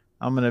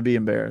 I'm gonna be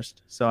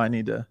embarrassed. So I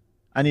need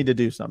to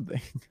do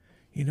something.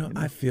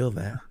 I feel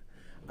that.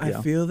 I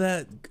Yeah. feel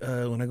that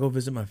when I go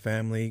visit my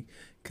family,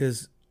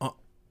 because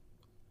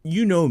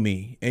you know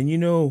me and you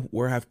know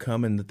where I've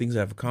come and the things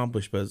I've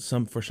accomplished, but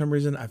for some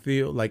reason I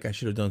feel like I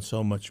should have done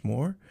so much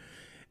more.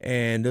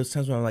 And those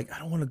times when I'm like, I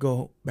don't want to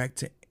go back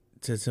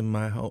to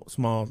my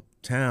small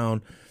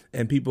town,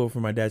 and people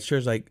from my dad's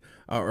church like,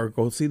 or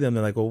go see them.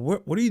 They're like, well,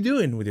 what are you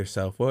doing with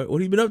yourself? What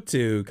have you been up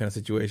to? Kind of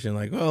situation.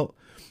 Like, well,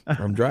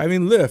 I'm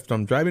driving Lyft,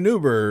 I'm driving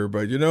Uber,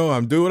 but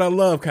I'm doing what I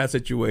love kind of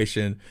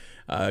situation.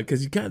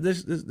 Because you got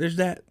there's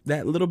that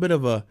little bit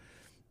of a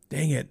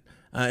dang it.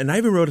 And I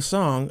even wrote a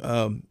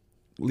song,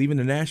 leaving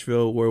to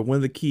Nashville, where one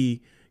of the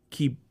key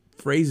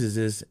phrases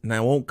is, and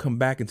I won't come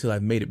back until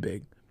I've made it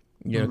big.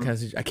 Kind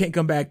of, I can't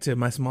come back to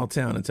my small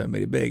town until I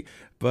made it big.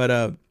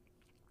 But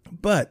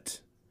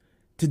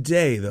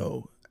today,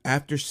 though,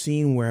 after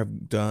seeing where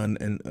I've done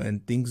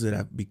and things that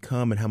I've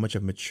become and how much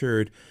I've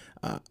matured,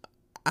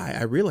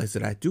 I realize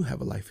that I do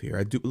have a life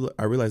here.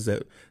 I realize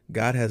that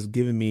God has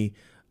given me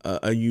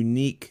a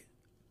unique,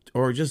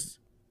 or just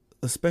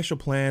a special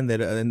plan that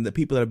and the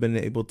people that I've been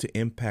able to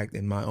impact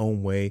in my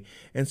own way.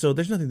 And so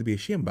there's nothing to be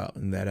ashamed about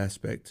in that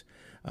aspect.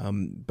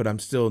 But I'm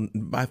still,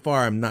 by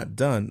far, I'm not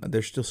done.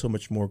 There's still so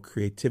much more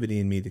creativity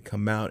in me to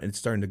come out, and it's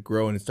starting to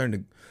grow, and it's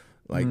starting to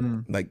like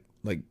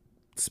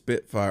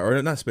spitfire,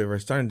 or not spitfire.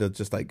 It's starting to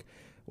just like,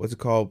 what's it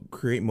called?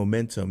 Create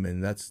momentum.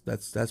 And that's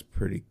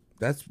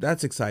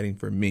exciting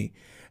for me.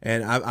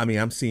 And I mean,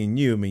 I'm seeing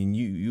you. I mean,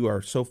 you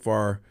are so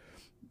far,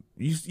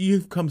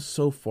 you've come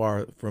so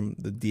far from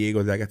the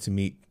Diego that I got to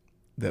meet,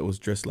 that was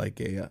dressed like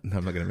a, no,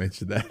 I'm not going to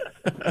mention that.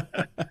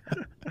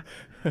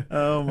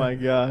 Oh my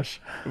gosh.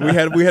 we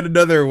had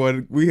another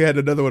one. We had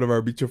another one of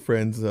our mutual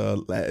friends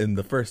in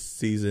the first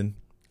season,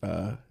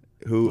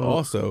 who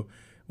also,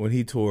 when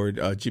he toured,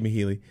 Jimmy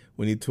Healy,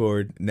 when he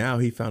toured, now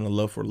he found a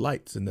love for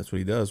lights, and that's what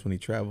he does when he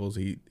travels.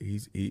 He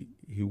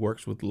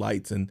works with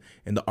lights and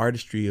the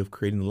artistry of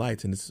creating the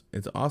lights, and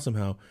it's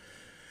awesome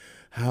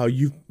how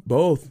you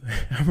both.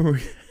 I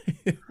remember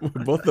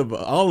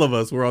all of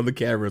us were on the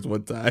cameras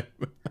one time.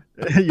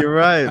 You're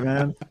right,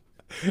 man.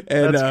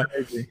 And That's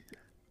crazy.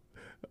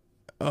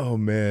 oh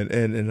man,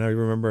 and I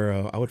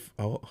remember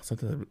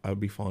sometimes I would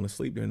be falling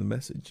asleep during the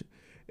message,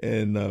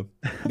 and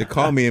they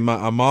call me and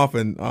I'm off,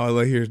 and all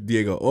I hear is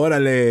Diego,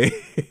 "Orale,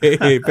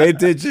 hey, pay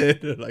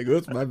attention." Like,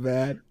 oops, my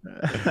bad.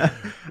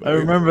 I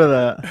remember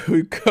that.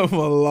 We've come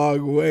a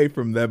long way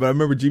from that, but I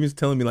remember Jimmy's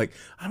telling me, like,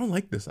 I don't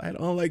like this. I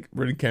don't like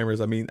running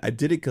cameras. I mean, I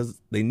did it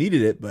because they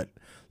needed it, but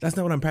that's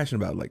not what I'm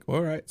passionate about. Like,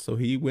 all right, so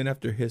he went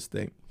after his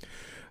thing.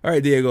 All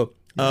right, Diego.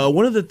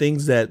 One of the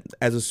things that,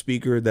 as a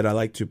speaker, that I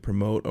like to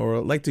promote or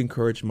like to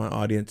encourage my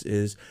audience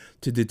is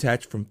to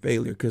detach from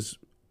failure. Because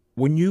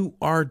when you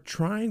are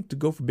trying to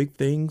go for big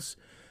things,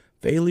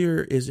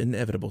 failure is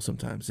inevitable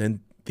sometimes, and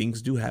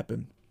things do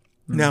happen.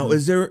 Mm-hmm. Now,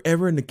 is there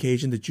ever an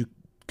occasion that you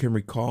can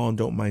recall and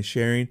don't mind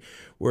sharing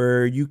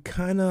where you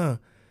tried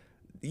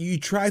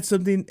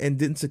something and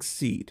didn't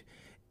succeed?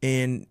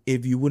 And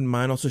if you wouldn't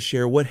mind, also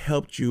share what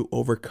helped you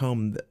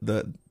overcome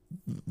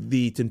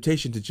the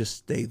temptation to just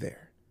stay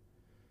there.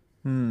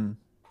 Man,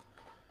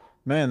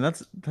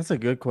 that's a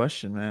good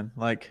question, man.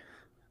 Like,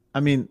 I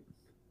mean,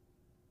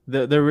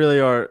 there really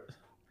are.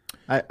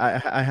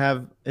 I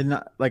have, and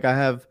not like, I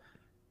have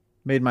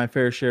made my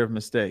fair share of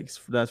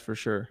mistakes. That's for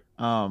sure.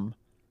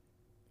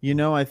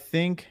 I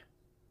think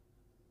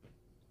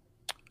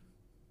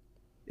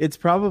it's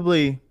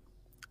probably.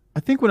 I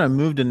think when I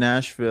moved to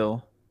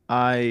Nashville,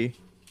 I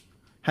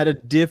had a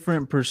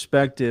different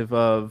perspective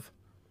of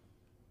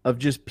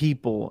just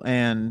people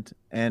and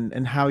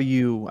how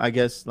you, I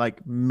guess,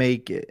 like,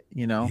 make it,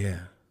 Yeah.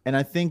 And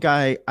I think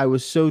I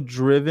was so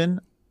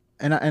driven,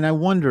 and I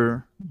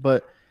wonder,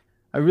 but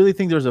I really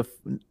think there's a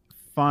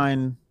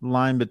fine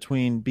line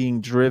between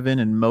being driven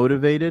and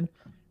motivated,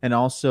 and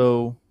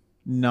also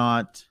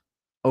not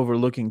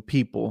overlooking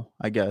people,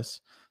 I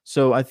guess.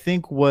 So I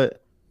think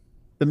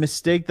the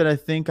mistake that I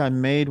think I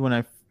made when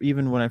I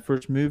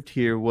first moved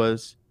here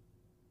was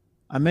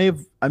I may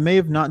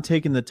have not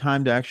taken the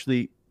time to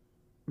actually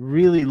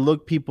really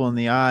look people in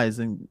the eyes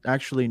and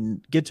actually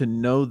get to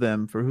know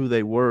them for who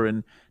they were,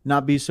 and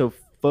not be so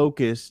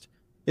focused.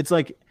 It's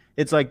like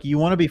you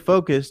want to be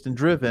focused and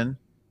driven,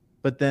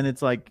 but then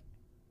it's like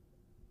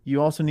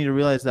you also need to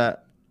realize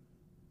that,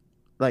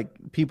 like,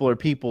 people are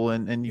people,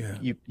 and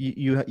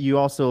you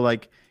also,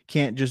 like,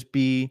 can't just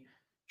be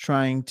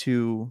trying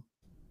to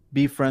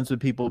be friends with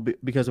people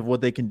because of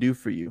what they can do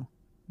for you,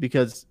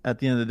 because at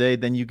the end of the day,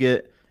 then you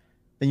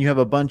have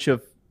a bunch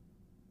of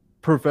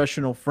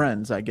professional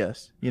friends, I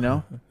guess,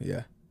 Yeah.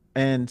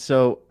 And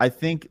so I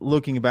think,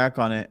 looking back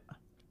on it,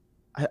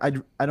 I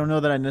don't know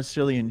that I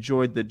necessarily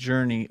enjoyed the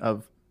journey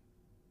of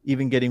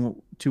even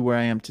getting to where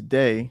I am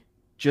today,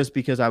 just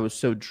because I was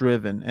so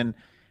driven. And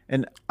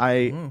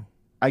Mm.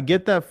 I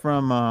get that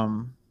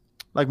from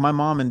like my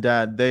mom and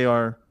dad.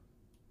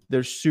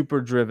 They're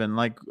super driven.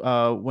 Like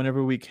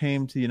whenever we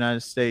came to the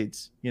United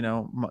States, you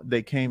know,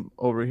 they came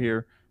over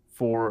here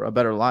for a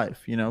better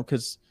life, you know,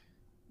 because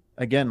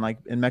again, like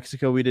in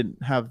Mexico, we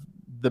didn't have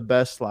the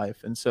best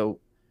life, and so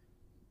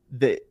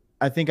they,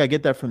 I think I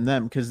get that from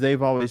them because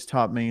they've always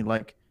taught me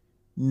like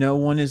no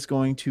one is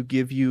going to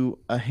give you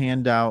a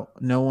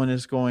handout, no one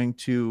is going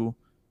to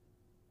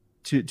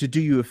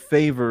do you a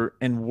favor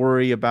and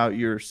worry about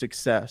your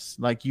success.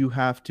 Like you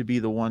have to be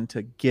the one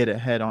to get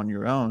ahead on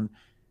your own.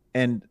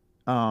 And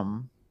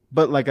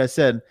but like I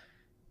said,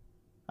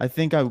 I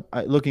think I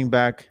looking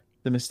back,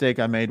 the mistake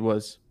I made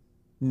was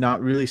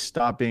not really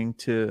stopping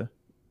to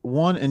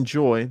one,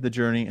 enjoy the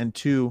journey, and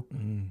two,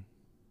 Mm.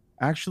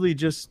 actually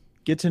just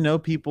get to know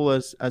people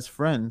as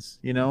friends,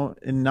 you know,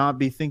 and not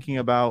be thinking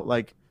about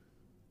like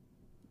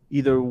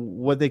either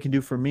what they can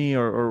do for me,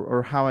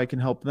 or how I can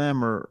help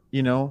them, or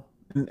you know.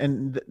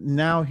 And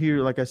now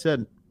here, like I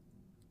said,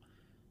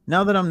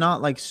 now that I'm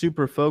not like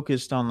super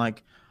focused on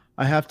like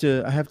I have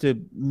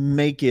to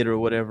make it or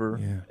whatever,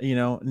 Yeah. you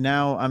know,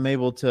 now I'm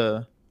able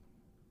to,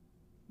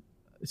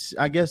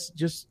 I guess,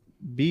 just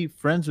be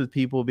friends with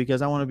people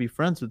because I want to be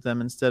friends with them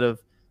instead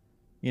of,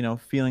 you know,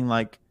 feeling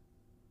like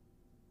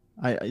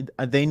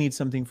they need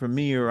something from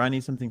me or I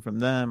need something from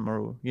them,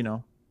 or you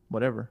know,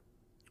 whatever.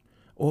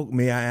 Well,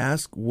 may I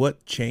ask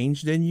what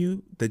changed in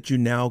you that you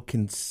now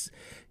can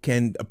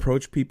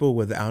approach people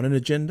without an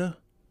agenda?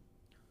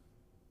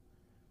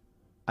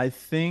 I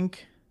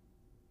think,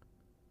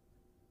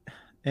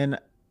 and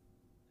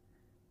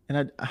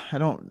I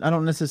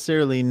don't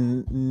necessarily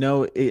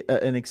know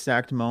an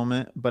exact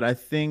moment, but I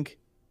think,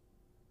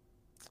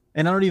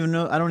 and I don't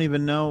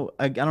even know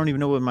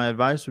what my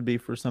advice would be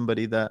for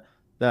somebody that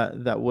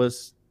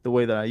was the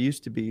way that I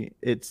used to be.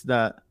 It's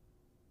that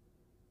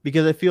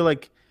because I feel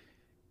like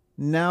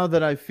now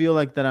that I feel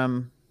like that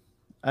I'm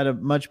at a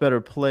much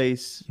better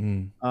place,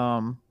 Mm.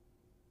 um,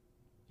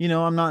 you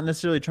know, I'm not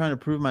necessarily trying to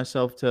prove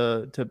myself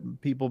to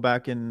people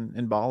back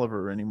in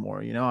Bolivar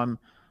anymore. You know,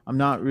 I'm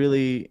not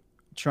really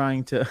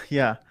trying to,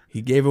 yeah.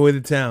 He gave away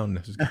the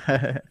town.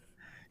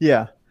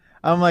 Yeah.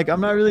 I'm like, I'm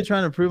not really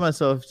trying to prove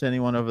myself to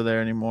anyone over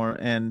there anymore.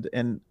 And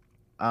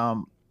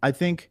I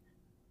think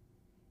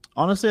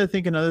honestly, I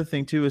think another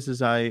thing too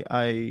is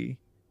I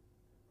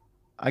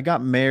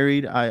got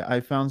married.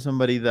 I found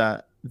somebody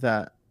that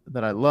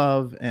I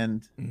love,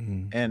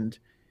 Mm. and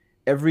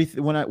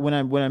everything, when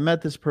I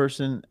met this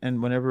person,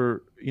 and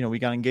whenever, you know, we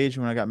got engaged,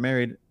 when I got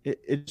married,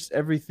 it just,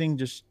 everything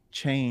just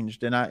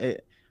changed. And I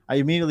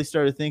immediately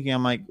started thinking,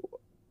 I'm like,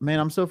 man,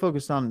 I'm so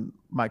focused on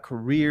my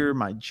career,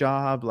 my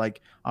job,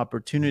 like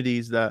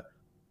opportunities, that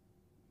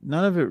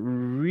none of it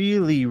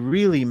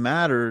really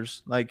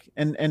matters. Like,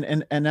 and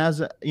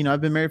as you know,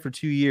 I've been married for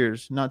 2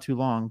 years, not too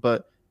long,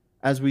 but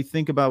as we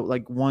think about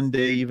like one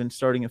day even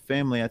starting a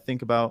family, I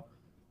think about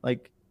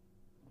like,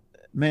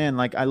 man,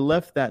 like I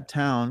left that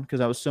town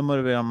because I was so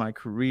motivated on my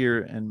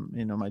career and,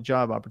 you know, my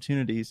job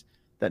opportunities,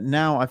 that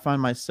now I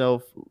find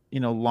myself, you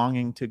know,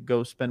 longing to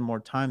go spend more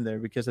time there,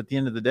 because at the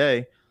end of the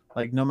day,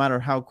 like no matter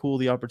how cool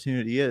the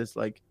opportunity is,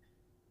 like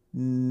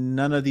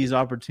none of these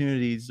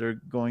opportunities are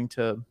going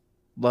to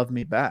love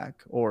me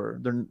back, or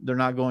they're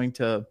not going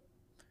to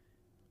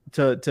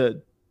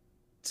to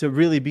to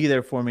really be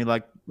there for me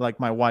like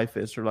my wife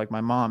is, or like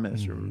my mom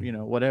is, or Hmm. you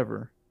know,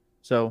 whatever.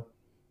 So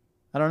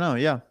I don't know.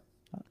 Yeah.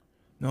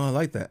 No, I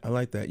like that. I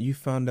like that. You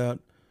found out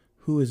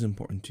who is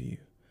important to you.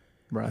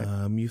 Right.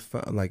 You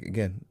found, like,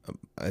 again,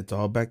 it's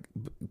all back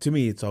to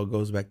me. It's all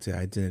goes back to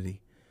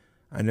identity.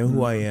 I know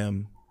who I Mhm.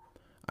 am.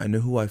 I know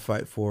who I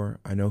fight for.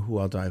 I know who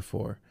I'll die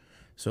for.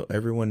 So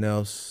everyone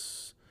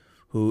else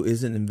who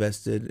isn't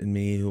invested in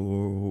me,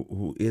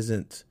 who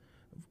isn't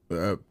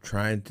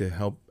trying to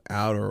help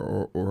out,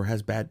 or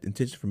has bad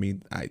intention for me,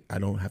 I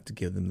don't have to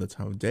give them the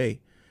time of day.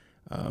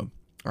 Um,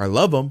 I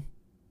love them,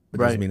 but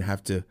doesn't Right. mean I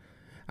have to.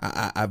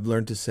 I've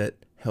learned to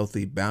set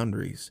healthy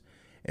boundaries,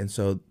 and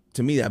so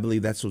to me, I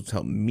believe that's what's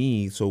helped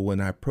me. So when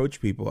I approach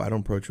people, I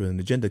don't approach with an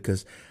agenda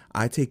because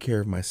I take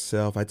care of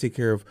myself. I take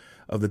care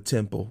of the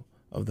temple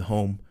of the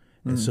home,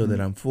 and so that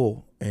Mhm. I'm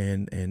full.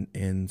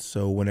 And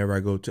so whenever I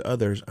go to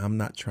others, I'm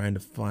not trying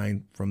to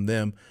find from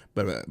them,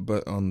 but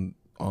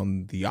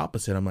on the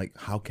opposite, I'm like,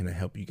 how can I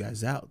help you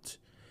guys out?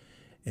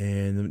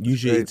 And That's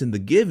usually great. it's in the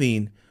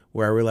giving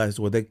where I realize,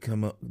 well, they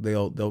come up,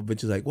 they'll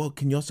eventually like, well,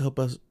 can you also help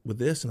us with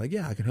this? And like,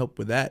 yeah, I can help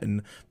with that.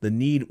 And the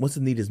need, once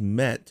the need is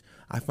met,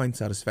 I find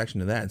satisfaction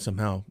in that, and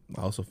somehow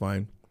I also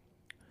find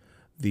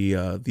the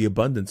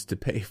abundance to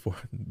pay for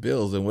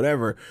bills and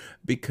whatever,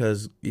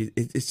 because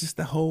it's just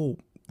the whole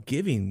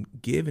give and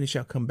it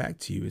shall come back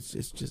to you. It's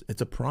just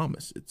it's a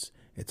promise.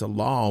 It's a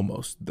law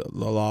almost, the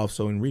law of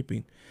sowing and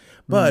reaping.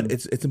 But Mm.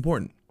 it's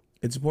important.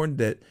 It's important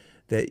that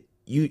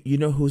you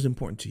know who's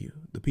important to you,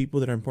 the people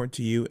that are important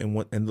to you,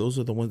 and those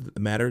are the ones that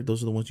matter.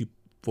 Those are the ones you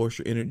force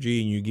your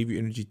energy and you give your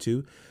energy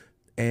to.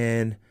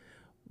 And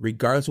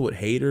regardless of what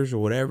haters or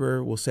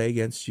whatever will say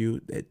against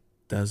you, it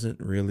doesn't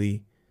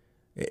really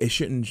it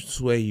shouldn't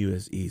sway you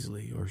as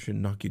easily or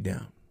shouldn't knock you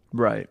down.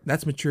 Right.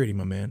 That's maturity,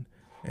 my man.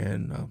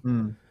 And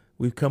Mm.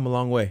 we've come a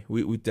long way.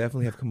 We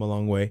definitely have come a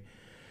long way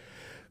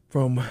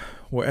from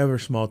wherever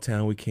small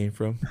town we came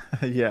from.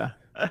 Yeah.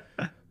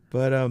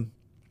 But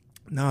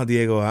no,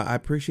 Diego, I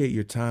appreciate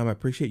your time. I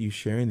appreciate you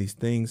sharing these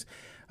things.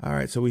 All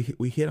right, so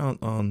we hit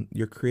on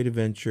your creative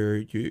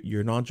venture.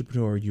 You're an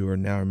entrepreneur. You are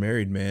now a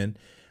married man.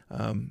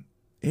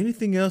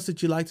 Anything else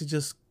that you like to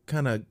just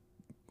kind of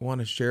want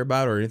to share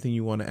about, or anything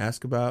you want to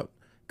ask about?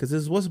 Because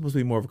this was supposed to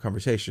be more of a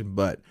conversation,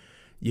 but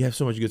you have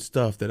so much good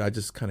stuff that I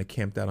just kind of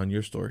camped out on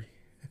your story.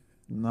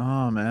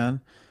 No,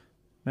 man.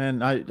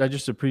 Man, I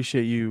just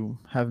appreciate you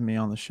having me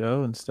on the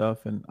show and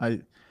stuff. And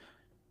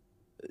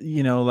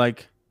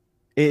like,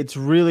 it's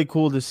really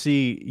cool to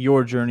see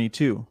your journey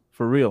too,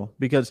 for real,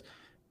 because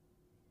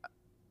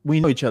we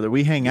know each other.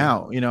 We hang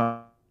out,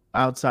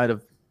 outside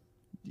of,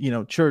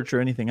 church or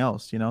anything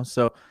else,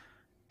 so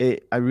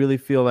I really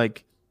feel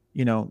like,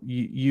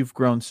 you've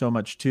grown so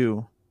much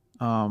too.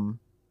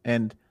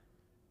 And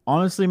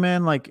honestly,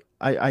 man, like,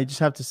 I just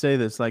have to say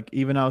this, like,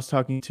 even I was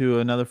talking to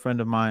another friend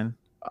of mine,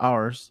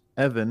 ours,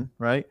 Evan,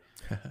 right?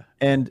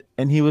 And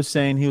he was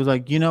saying, he was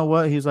like, you know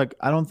what? He's like,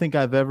 I don't think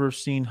I've ever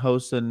seen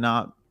Hosa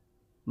not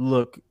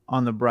look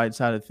on the bright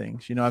side of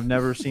things. I've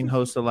never seen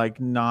Hosa like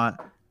not,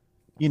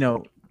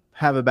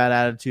 have a bad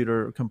attitude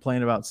or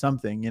complain about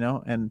something,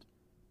 and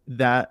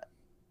that,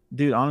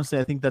 dude, honestly,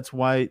 I think that's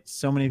why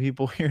so many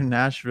people here in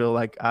Nashville,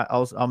 like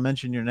I'll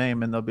mention your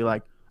name and they'll be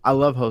like, I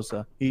love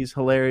Hosa. He's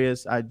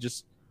hilarious. I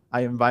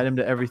invite him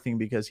to everything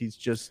because he's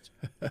just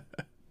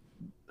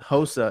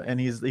Hosa, and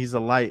he's a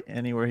light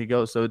anywhere he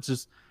goes. So it's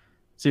just,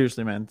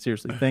 seriously, man,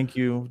 seriously, thank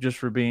you just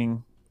for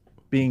being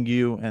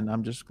you, and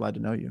I'm just glad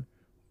to know you.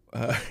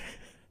 I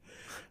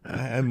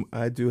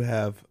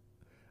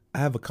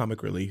have a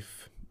comic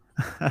relief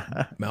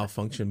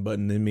malfunction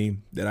button in me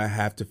that I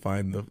have to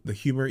find the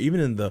humor, even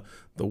in the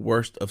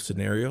worst of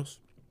scenarios.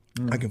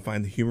 I can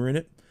find the humor in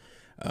it.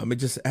 It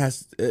just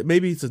has,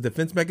 maybe it's a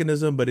defense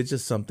mechanism, but it's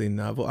just something.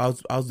 I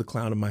was the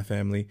clown of my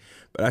family,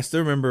 but I still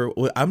remember,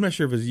 I'm not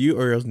sure if it was you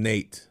or it was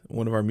Nate,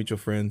 one of our mutual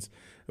friends.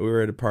 We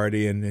were at a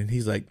party and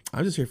he's like,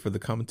 I'm just here for the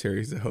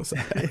commentaries that Hosa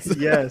has.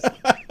 Yes.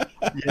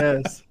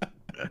 Yes.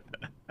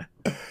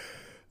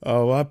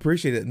 Oh, well, I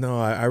appreciate it. No,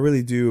 I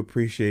really do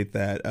appreciate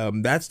that.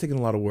 That's taken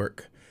a lot of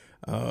work.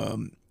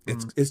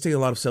 It's taken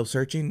a lot of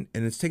self-searching,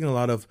 and it's taken a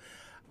lot of,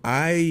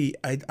 I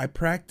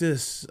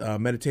practice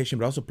meditation,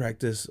 but also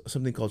practice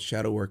something called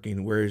shadow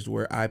working,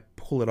 where I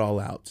pull it all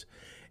out.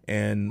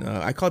 And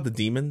I call it the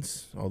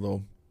demons,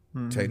 although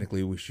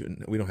technically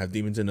we don't have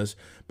demons in us,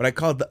 but I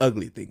call it the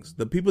ugly things,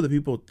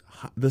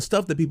 the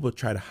stuff that people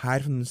try to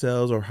hide from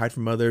themselves or hide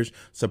from others,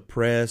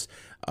 suppress,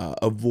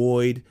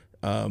 avoid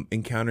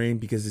encountering,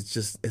 because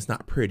it's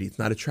not pretty, it's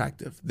not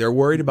attractive. They're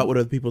worried about what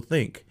other people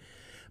think.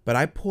 But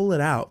I pull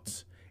it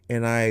out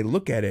and I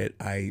look at it,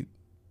 I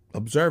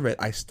observe it,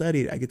 I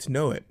study it, I get to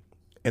know it.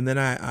 And then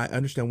I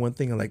understand one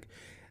thing, like,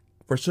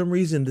 for some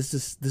reason, this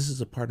is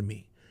a part of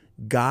me.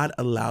 God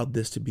allowed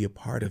this to be a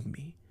part of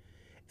me.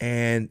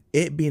 And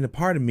it being a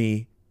part of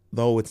me,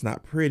 though it's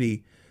not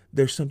pretty,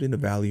 there's something to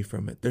value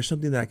from it. There's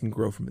something that I can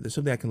grow from it. There's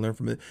something I can learn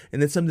from it.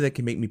 And it's something that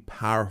can make me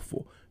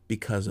powerful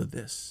because of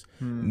this.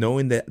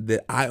 Knowing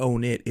that I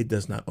own it, it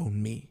does not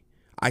own me.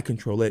 I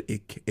control it.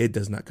 It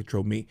does not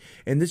control me.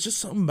 And there's just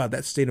something about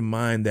that state of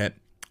mind that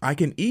I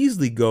can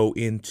easily go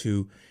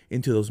into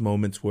those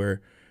moments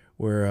where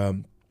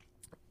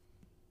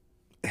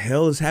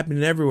hell is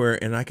happening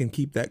everywhere, and I can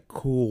keep that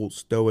cool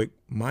stoic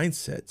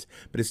mindset.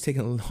 But it's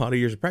taken a lot of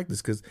years of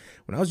practice, because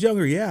when I was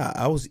younger, yeah,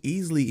 I was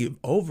easily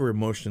over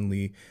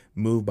emotionally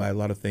moved by a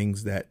lot of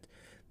things that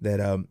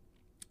it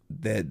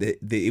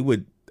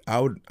would. I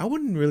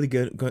wouldn't really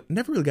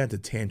never really got into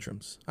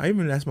tantrums. I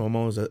even asked my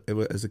mom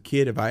as a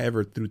kid if I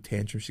ever threw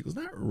tantrums. She goes,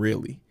 not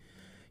really.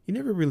 You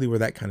never really were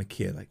that kind of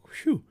kid. Like,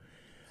 whew.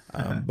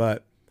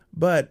 But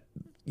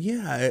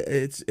yeah,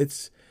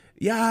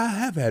 I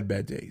have had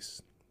bad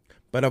days,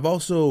 but I've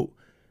also,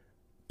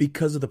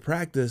 because of the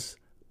practice,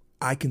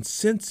 I can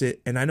sense it,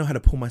 and I know how to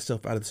pull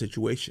myself out of the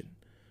situation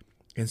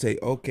and say,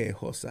 okay,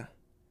 Hosa,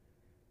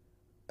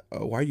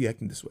 why are you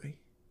acting this way?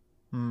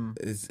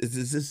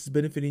 Is this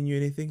benefiting you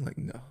anything? Like,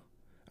 no.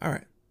 All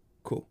right,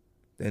 cool.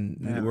 Then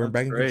we're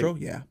back in control.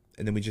 Yeah.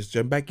 And then we just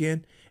jump back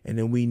in, and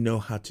then we know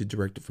how to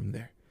direct it from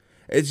there.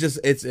 It's just,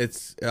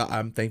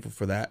 I'm thankful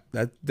for that.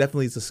 That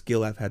definitely is a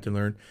skill I've had to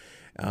learn,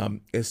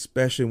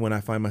 especially when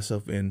I find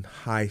myself in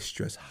high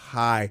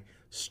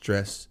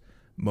stress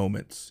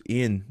moments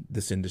in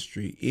this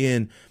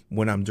industry,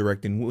 when I'm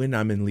directing, when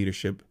I'm in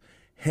leadership.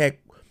 Heck,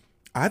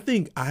 I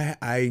think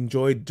I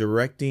enjoyed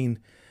directing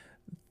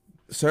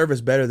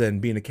service better than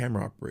being a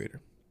camera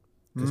operator,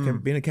 because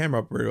being a camera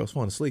operator, I was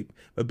falling asleep,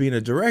 but being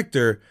a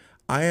director,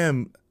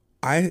 I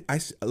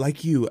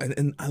like you,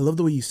 and I love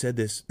the way you said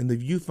this. In the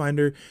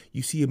viewfinder,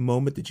 you see a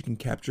moment that you can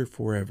capture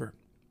forever,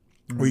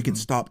 or you can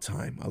stop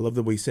time. I love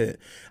the way you said it.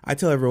 I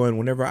tell everyone,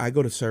 whenever I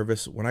go to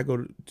service, when I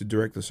go to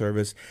direct the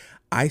service,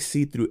 I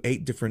see through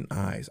 8 different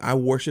eyes. I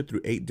worship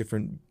through 8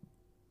 different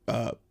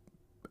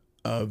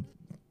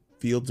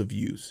fields of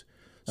use.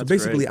 So That's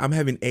basically, great. I'm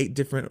having 8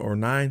 different or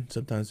 9,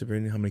 sometimes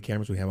depending on how many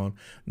cameras we have on,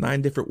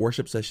 9 different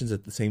worship sessions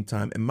at the same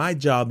time. And my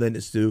job then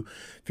is to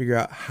figure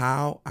out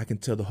how I can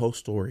tell the whole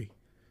story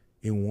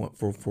in one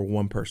for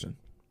one person.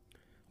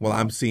 Well,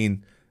 I'm Wow.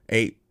 seeing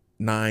 8,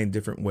 9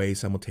 different ways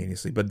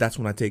simultaneously. But that's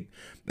when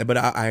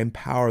I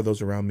empower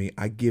those around me.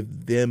 I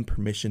give them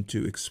permission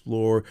to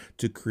explore,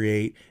 to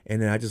create,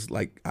 and then I just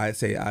I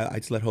say I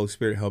just let Holy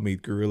Spirit help me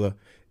guerrilla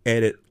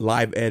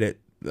live edit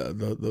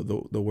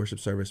the worship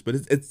service. But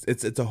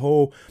it's a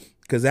whole,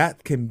 because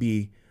that can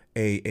be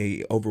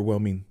a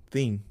overwhelming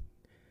thing.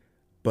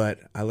 But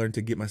I learned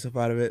to get myself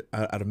out of it,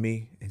 out of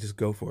me, and just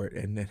go for it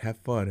and have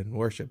fun and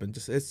worship and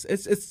just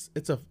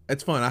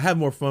it's fun. I have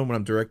more fun when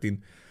I'm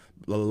directing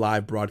a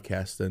live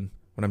broadcast than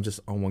when I'm just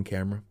on one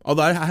camera.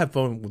 Although I have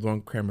fun with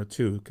one camera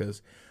too,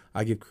 because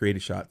I give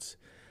creative shots.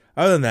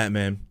 Other than that,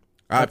 man,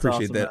 I That's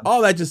appreciate awesome, that. man.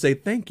 All that, just say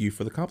thank you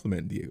for the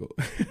compliment, Diego.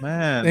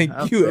 Man, Thank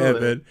you, absolutely.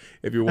 Evan.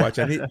 If you're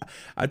watching,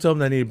 I told him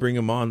that I need to bring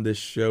him on this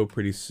show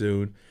pretty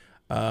soon.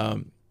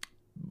 Um,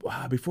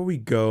 Before we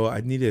go,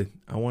 I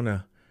want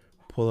to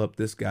pull up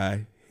this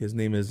guy. His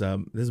name is this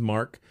is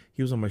Mark.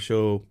 He was on my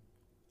show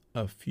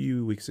a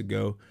few weeks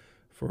ago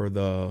for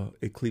the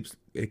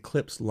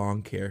Eclipse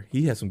Lawn Care.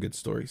 He has some good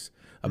stories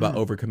about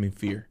overcoming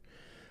fear.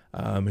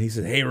 He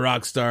said, "Hey,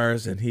 rock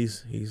stars," and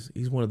he's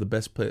one of the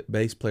best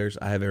bass players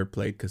I have ever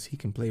played, because he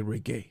can play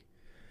reggae. He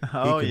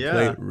Oh can play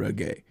yeah.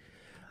 reggae.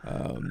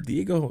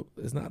 Diego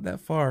is not that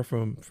far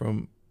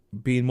from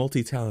being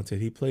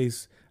multi-talented. He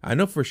plays, I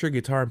know for sure,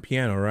 guitar and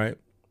piano, right?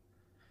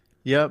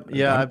 Yep.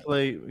 Yeah. I I'm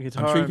play I'm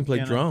guitar sure you can and play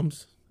piano.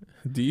 drums.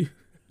 Do you?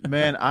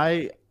 Man,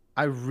 I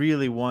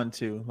really want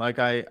to. Like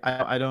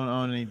I don't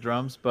own any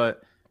drums,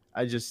 but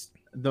I just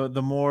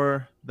the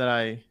more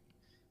that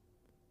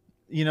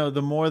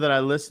the more that I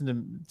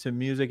listen to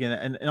music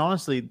and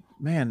honestly,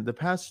 man, the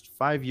past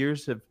 5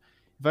 years have,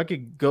 if I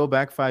could go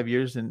back 5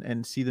 years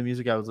and see the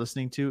music I was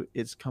listening to,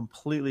 it's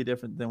completely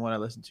different than what I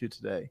listen to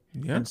today.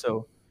 Yeah. And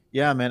so,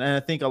 yeah, man, and I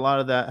think a lot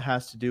of that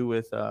has to do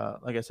with,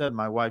 like I said,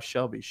 my wife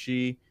Shelby.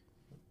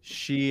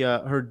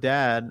 Her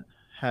dad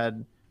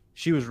had,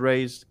 she was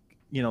raised,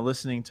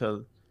 listening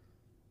to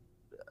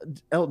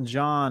Elton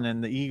John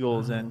and the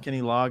Eagles and Oh.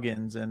 Kenny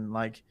Loggins and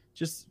like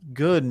just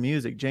good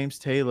music, James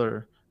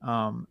Taylor.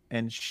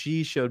 And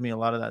she showed me a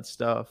lot of that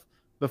stuff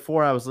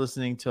before I was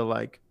listening to,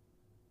 like,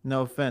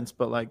 no offense,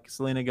 but like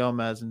Selena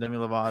Gomez and Demi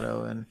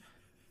Lovato and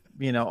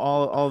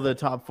all the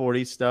top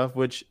 40 stuff,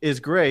 which is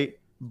great,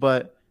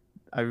 but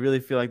I really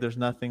feel like there's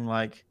nothing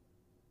like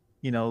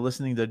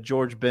listening to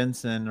George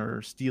Benson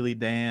or Steely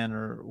Dan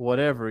or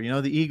whatever,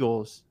 the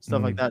Eagles,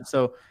 stuff like Mm. that.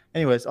 So,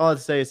 anyways, all I'd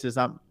say is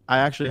I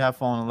actually have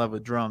fallen in love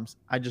with drums.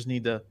 I just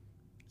need to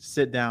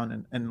sit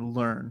down and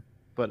learn,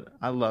 but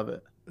I love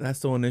it.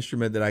 That's the one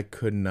instrument that I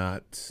could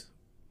not.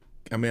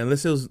 I mean,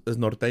 unless it was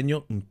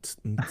norteño,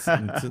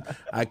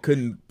 I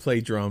couldn't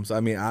play drums. I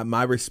mean,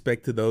 my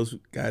respect to those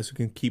guys who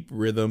can keep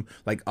rhythm,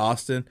 like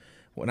Austin.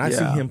 When I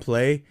see Yeah. him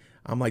play,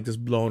 I'm like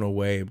just blown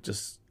away.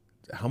 Just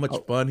how much Oh,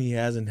 fun he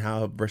has and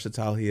how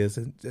versatile he is,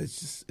 and it's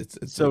just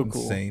it's so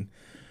cool. insane.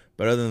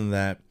 But other than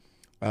that,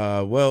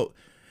 well,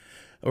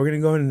 we're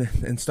gonna go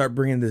and start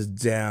bringing this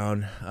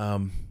down.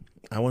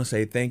 I want to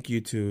say thank you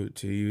to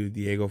you,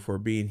 Diego, for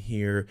being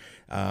here,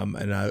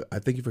 and I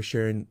thank you for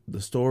sharing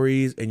the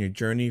stories and your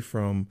journey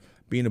from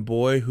being a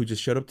boy who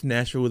just showed up to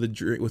Nashville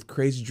with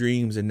crazy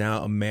dreams, and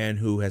now a man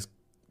who has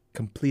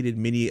completed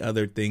many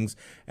other things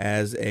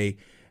as a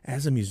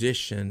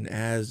musician,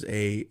 as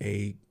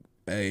a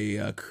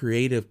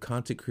creative,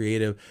 content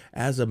creative,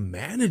 as a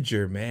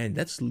manager. Man,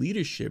 that's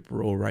leadership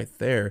role right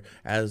there.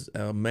 As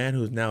a man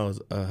who's now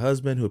a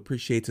husband who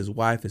appreciates his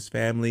wife, his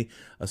family,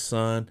 a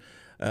son.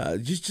 You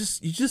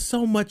just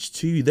so much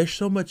to you. There's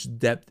so much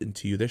depth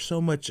into you. There's so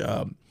much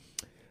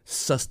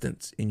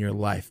sustenance in your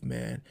life,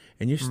 man.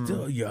 And you're Mm.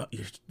 still young.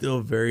 You're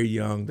still very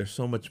young. There's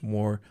so much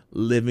more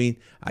living.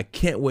 I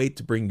can't wait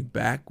to bring you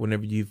back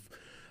whenever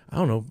I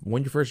don't know,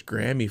 won your first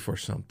Grammy for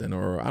something,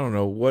 or I don't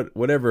know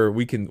whatever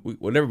we can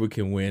win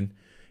Let's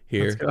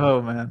here.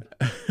 go, man.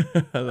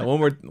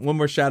 One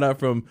more shout out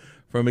from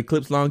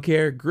Eclipse Lawn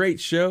Care. Great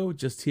show.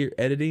 Just here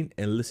editing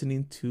and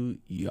listening to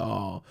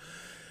y'all.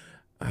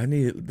 I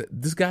need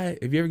this guy.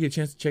 If you ever get a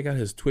chance to check out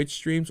his Twitch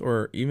streams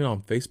or even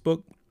on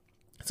Facebook,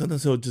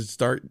 sometimes he'll just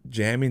start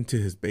jamming to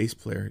his bass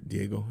player,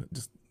 Diego.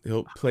 Just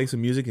he'll play some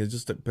music and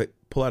just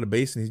pull out a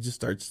bass and he just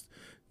starts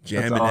That's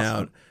jamming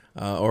awesome.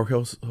 out, or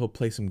he'll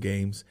play some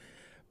games.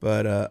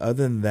 But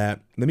other than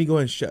that, let me go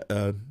and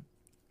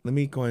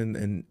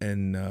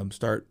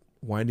start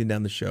winding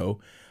down the show.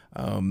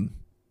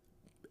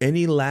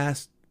 Any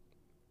last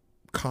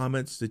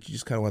comments that you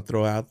just kind of want to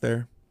throw out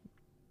there?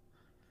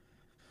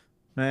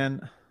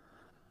 Man,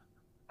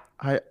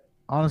 I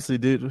honestly,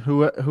 dude,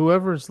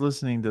 whoever's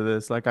listening to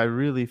this, like, I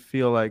really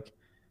feel like,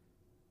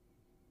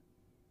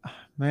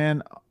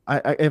 man,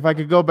 if I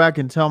could go back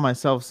and tell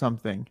myself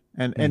something,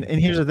 and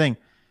here's the thing,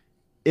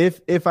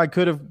 if I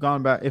could have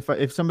gone back,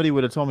 if somebody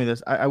would have told me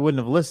this, I wouldn't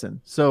have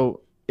listened.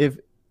 So if,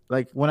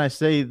 like, when I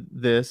say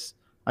this,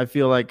 I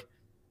feel like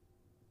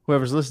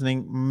whoever's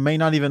listening may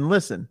not even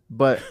listen,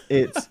 but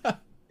it's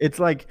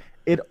like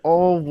it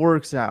all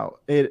works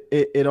out.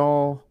 It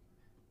all,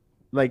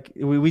 like,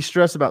 we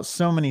stress about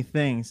so many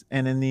things,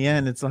 and in the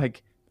end it's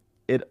like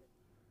it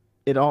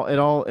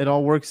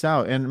all works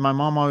out. And my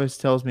mom always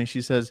tells me,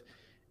 she says,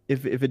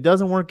 if it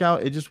doesn't work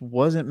out, it just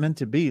wasn't meant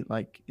to be.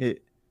 Like,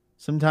 it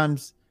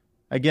sometimes,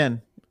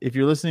 again, if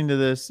you're listening to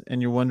this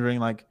and you're wondering,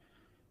 like,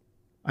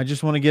 I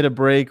just want to get a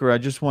break, or I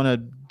just want to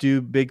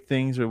do big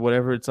things or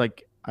whatever, it's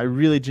like, I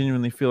really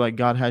genuinely feel like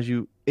God has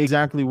you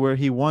exactly where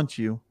he wants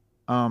you.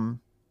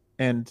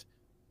 And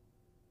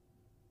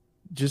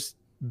just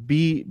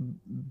be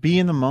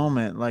in the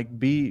moment, like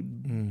be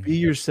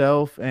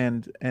yourself,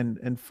 and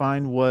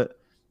find what,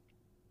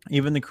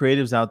 even the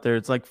creatives out there,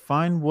 it's like,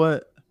 find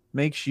what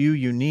makes you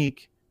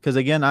unique. Because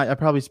again, I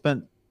probably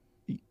spent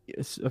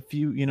a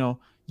few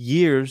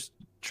years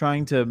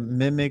trying to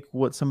mimic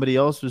what somebody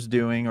else was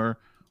doing, or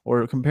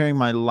comparing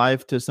my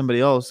life to somebody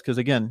else, because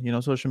again,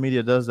 social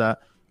media does that.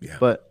 Yeah.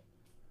 But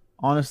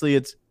honestly,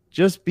 it's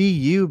just be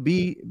you,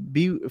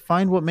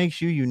 find what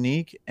makes you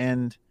unique,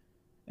 and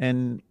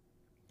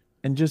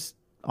just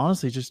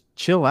honestly just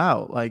chill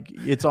out. Like,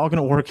 it's all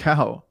gonna work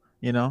out.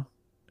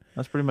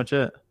 That's pretty much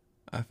it.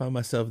 I find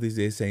myself these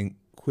days saying,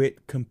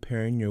 quit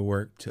comparing your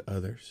work to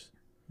others.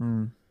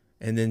 And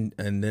then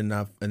on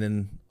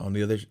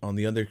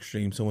the other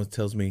extreme, someone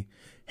tells me,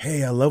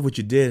 hey, I love what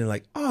you did, and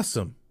like,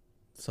 awesome.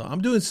 So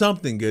I'm doing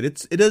something good.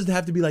 It doesn't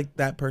have to be like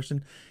that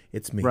person.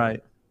 It's me.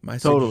 Right. My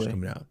signature's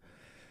coming out.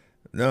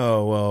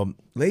 No, well,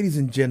 ladies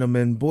and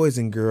gentlemen, boys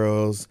and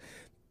girls,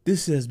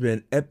 this has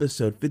been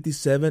episode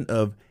 57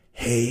 of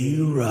Hey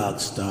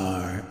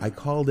Rockstar. I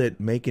called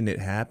it Making It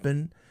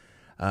Happen,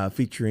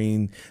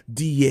 featuring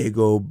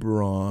Diego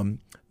Braun,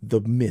 the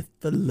myth,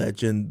 the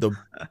legend,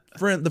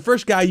 the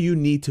first guy you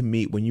need to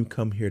meet when you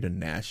come here to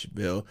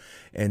Nashville,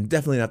 and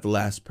definitely not the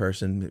last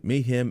person.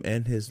 Meet him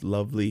and his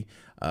lovely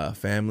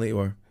family,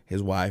 or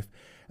his wife.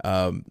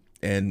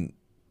 And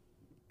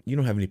you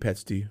don't have any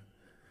pets, do you?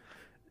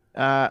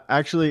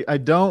 Actually, I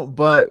don't,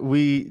 but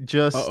we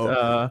just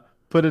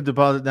put a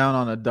deposit down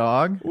on a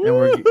dog. Woo-hoo!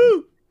 And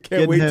we're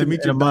can't wait to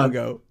meet your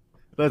doggo.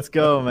 Let's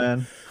go,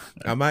 man.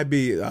 I might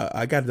be,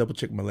 I got to double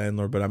check my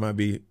landlord, but I might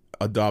be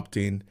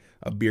adopting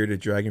a bearded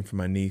dragon for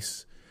my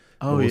niece.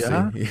 Oh, we'll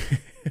yeah? See.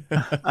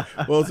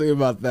 We'll see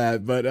about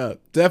that.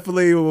 But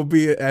definitely will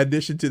be an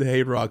addition to the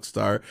Hey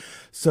Rockstar.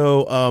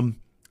 So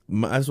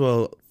might as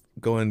well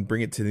go and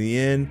bring it to the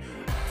end.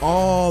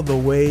 All the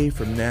way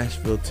from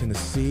Nashville,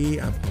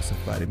 Tennessee, I'm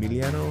Josafat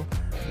Emiliano.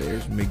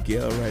 There's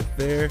Miguel right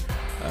there.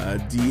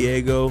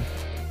 Diego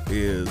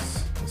is,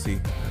 let's see,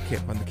 I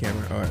can't find the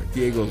camera. All right,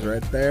 Diego's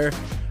right there.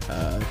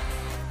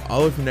 All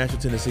the way from Nashville,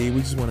 Tennessee.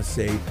 We just want to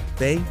say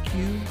thank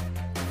you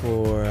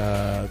for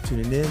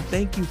tuning in.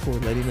 Thank you for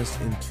letting us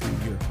into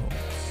your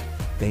homes.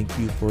 Thank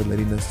you for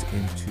letting us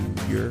into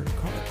your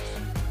cars.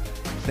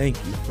 Thank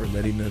you for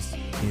letting us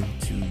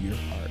into your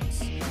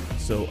hearts.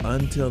 So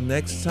until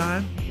next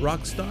time,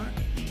 Rockstar,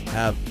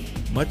 have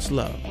much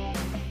love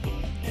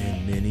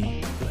and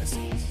many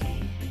blessings.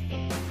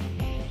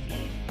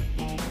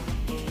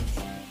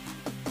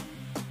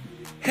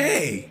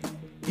 Hey,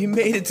 you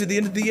made it to the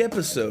end of the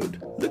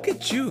episode. Look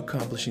at you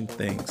accomplishing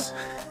things.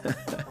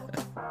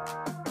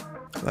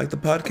 Like the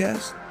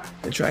podcast?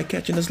 Then try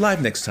catching us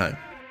live next time.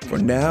 For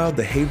now,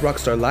 the Hey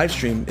Rockstar live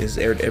stream is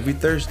aired every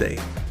Thursday.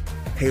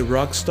 Hey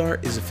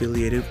Rockstar is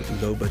affiliated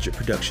with Low Budget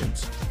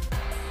Productions.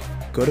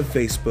 Go to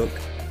Facebook,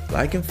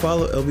 like and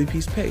follow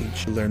LBP's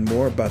page to learn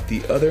more about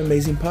the other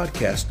amazing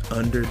podcasts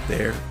under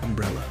their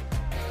umbrella.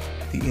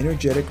 The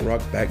energetic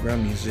rock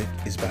background music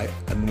is by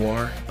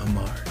Anwar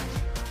Amar,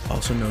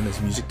 also known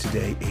as Music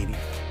Today 80.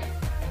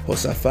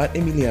 Josafat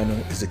Emiliano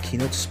is a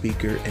keynote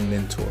speaker and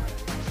mentor.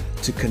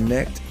 To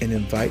connect and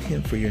invite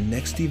him for your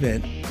next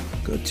event,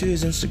 go to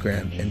his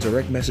Instagram and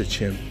direct message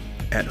him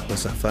at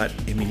Josafat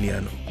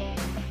Emiliano.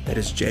 That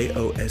is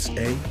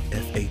JOSAFATEMILIANO.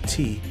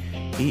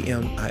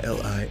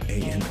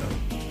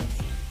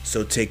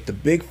 So take the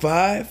big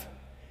five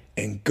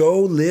and go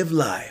live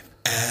life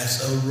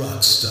as a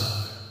rock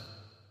star.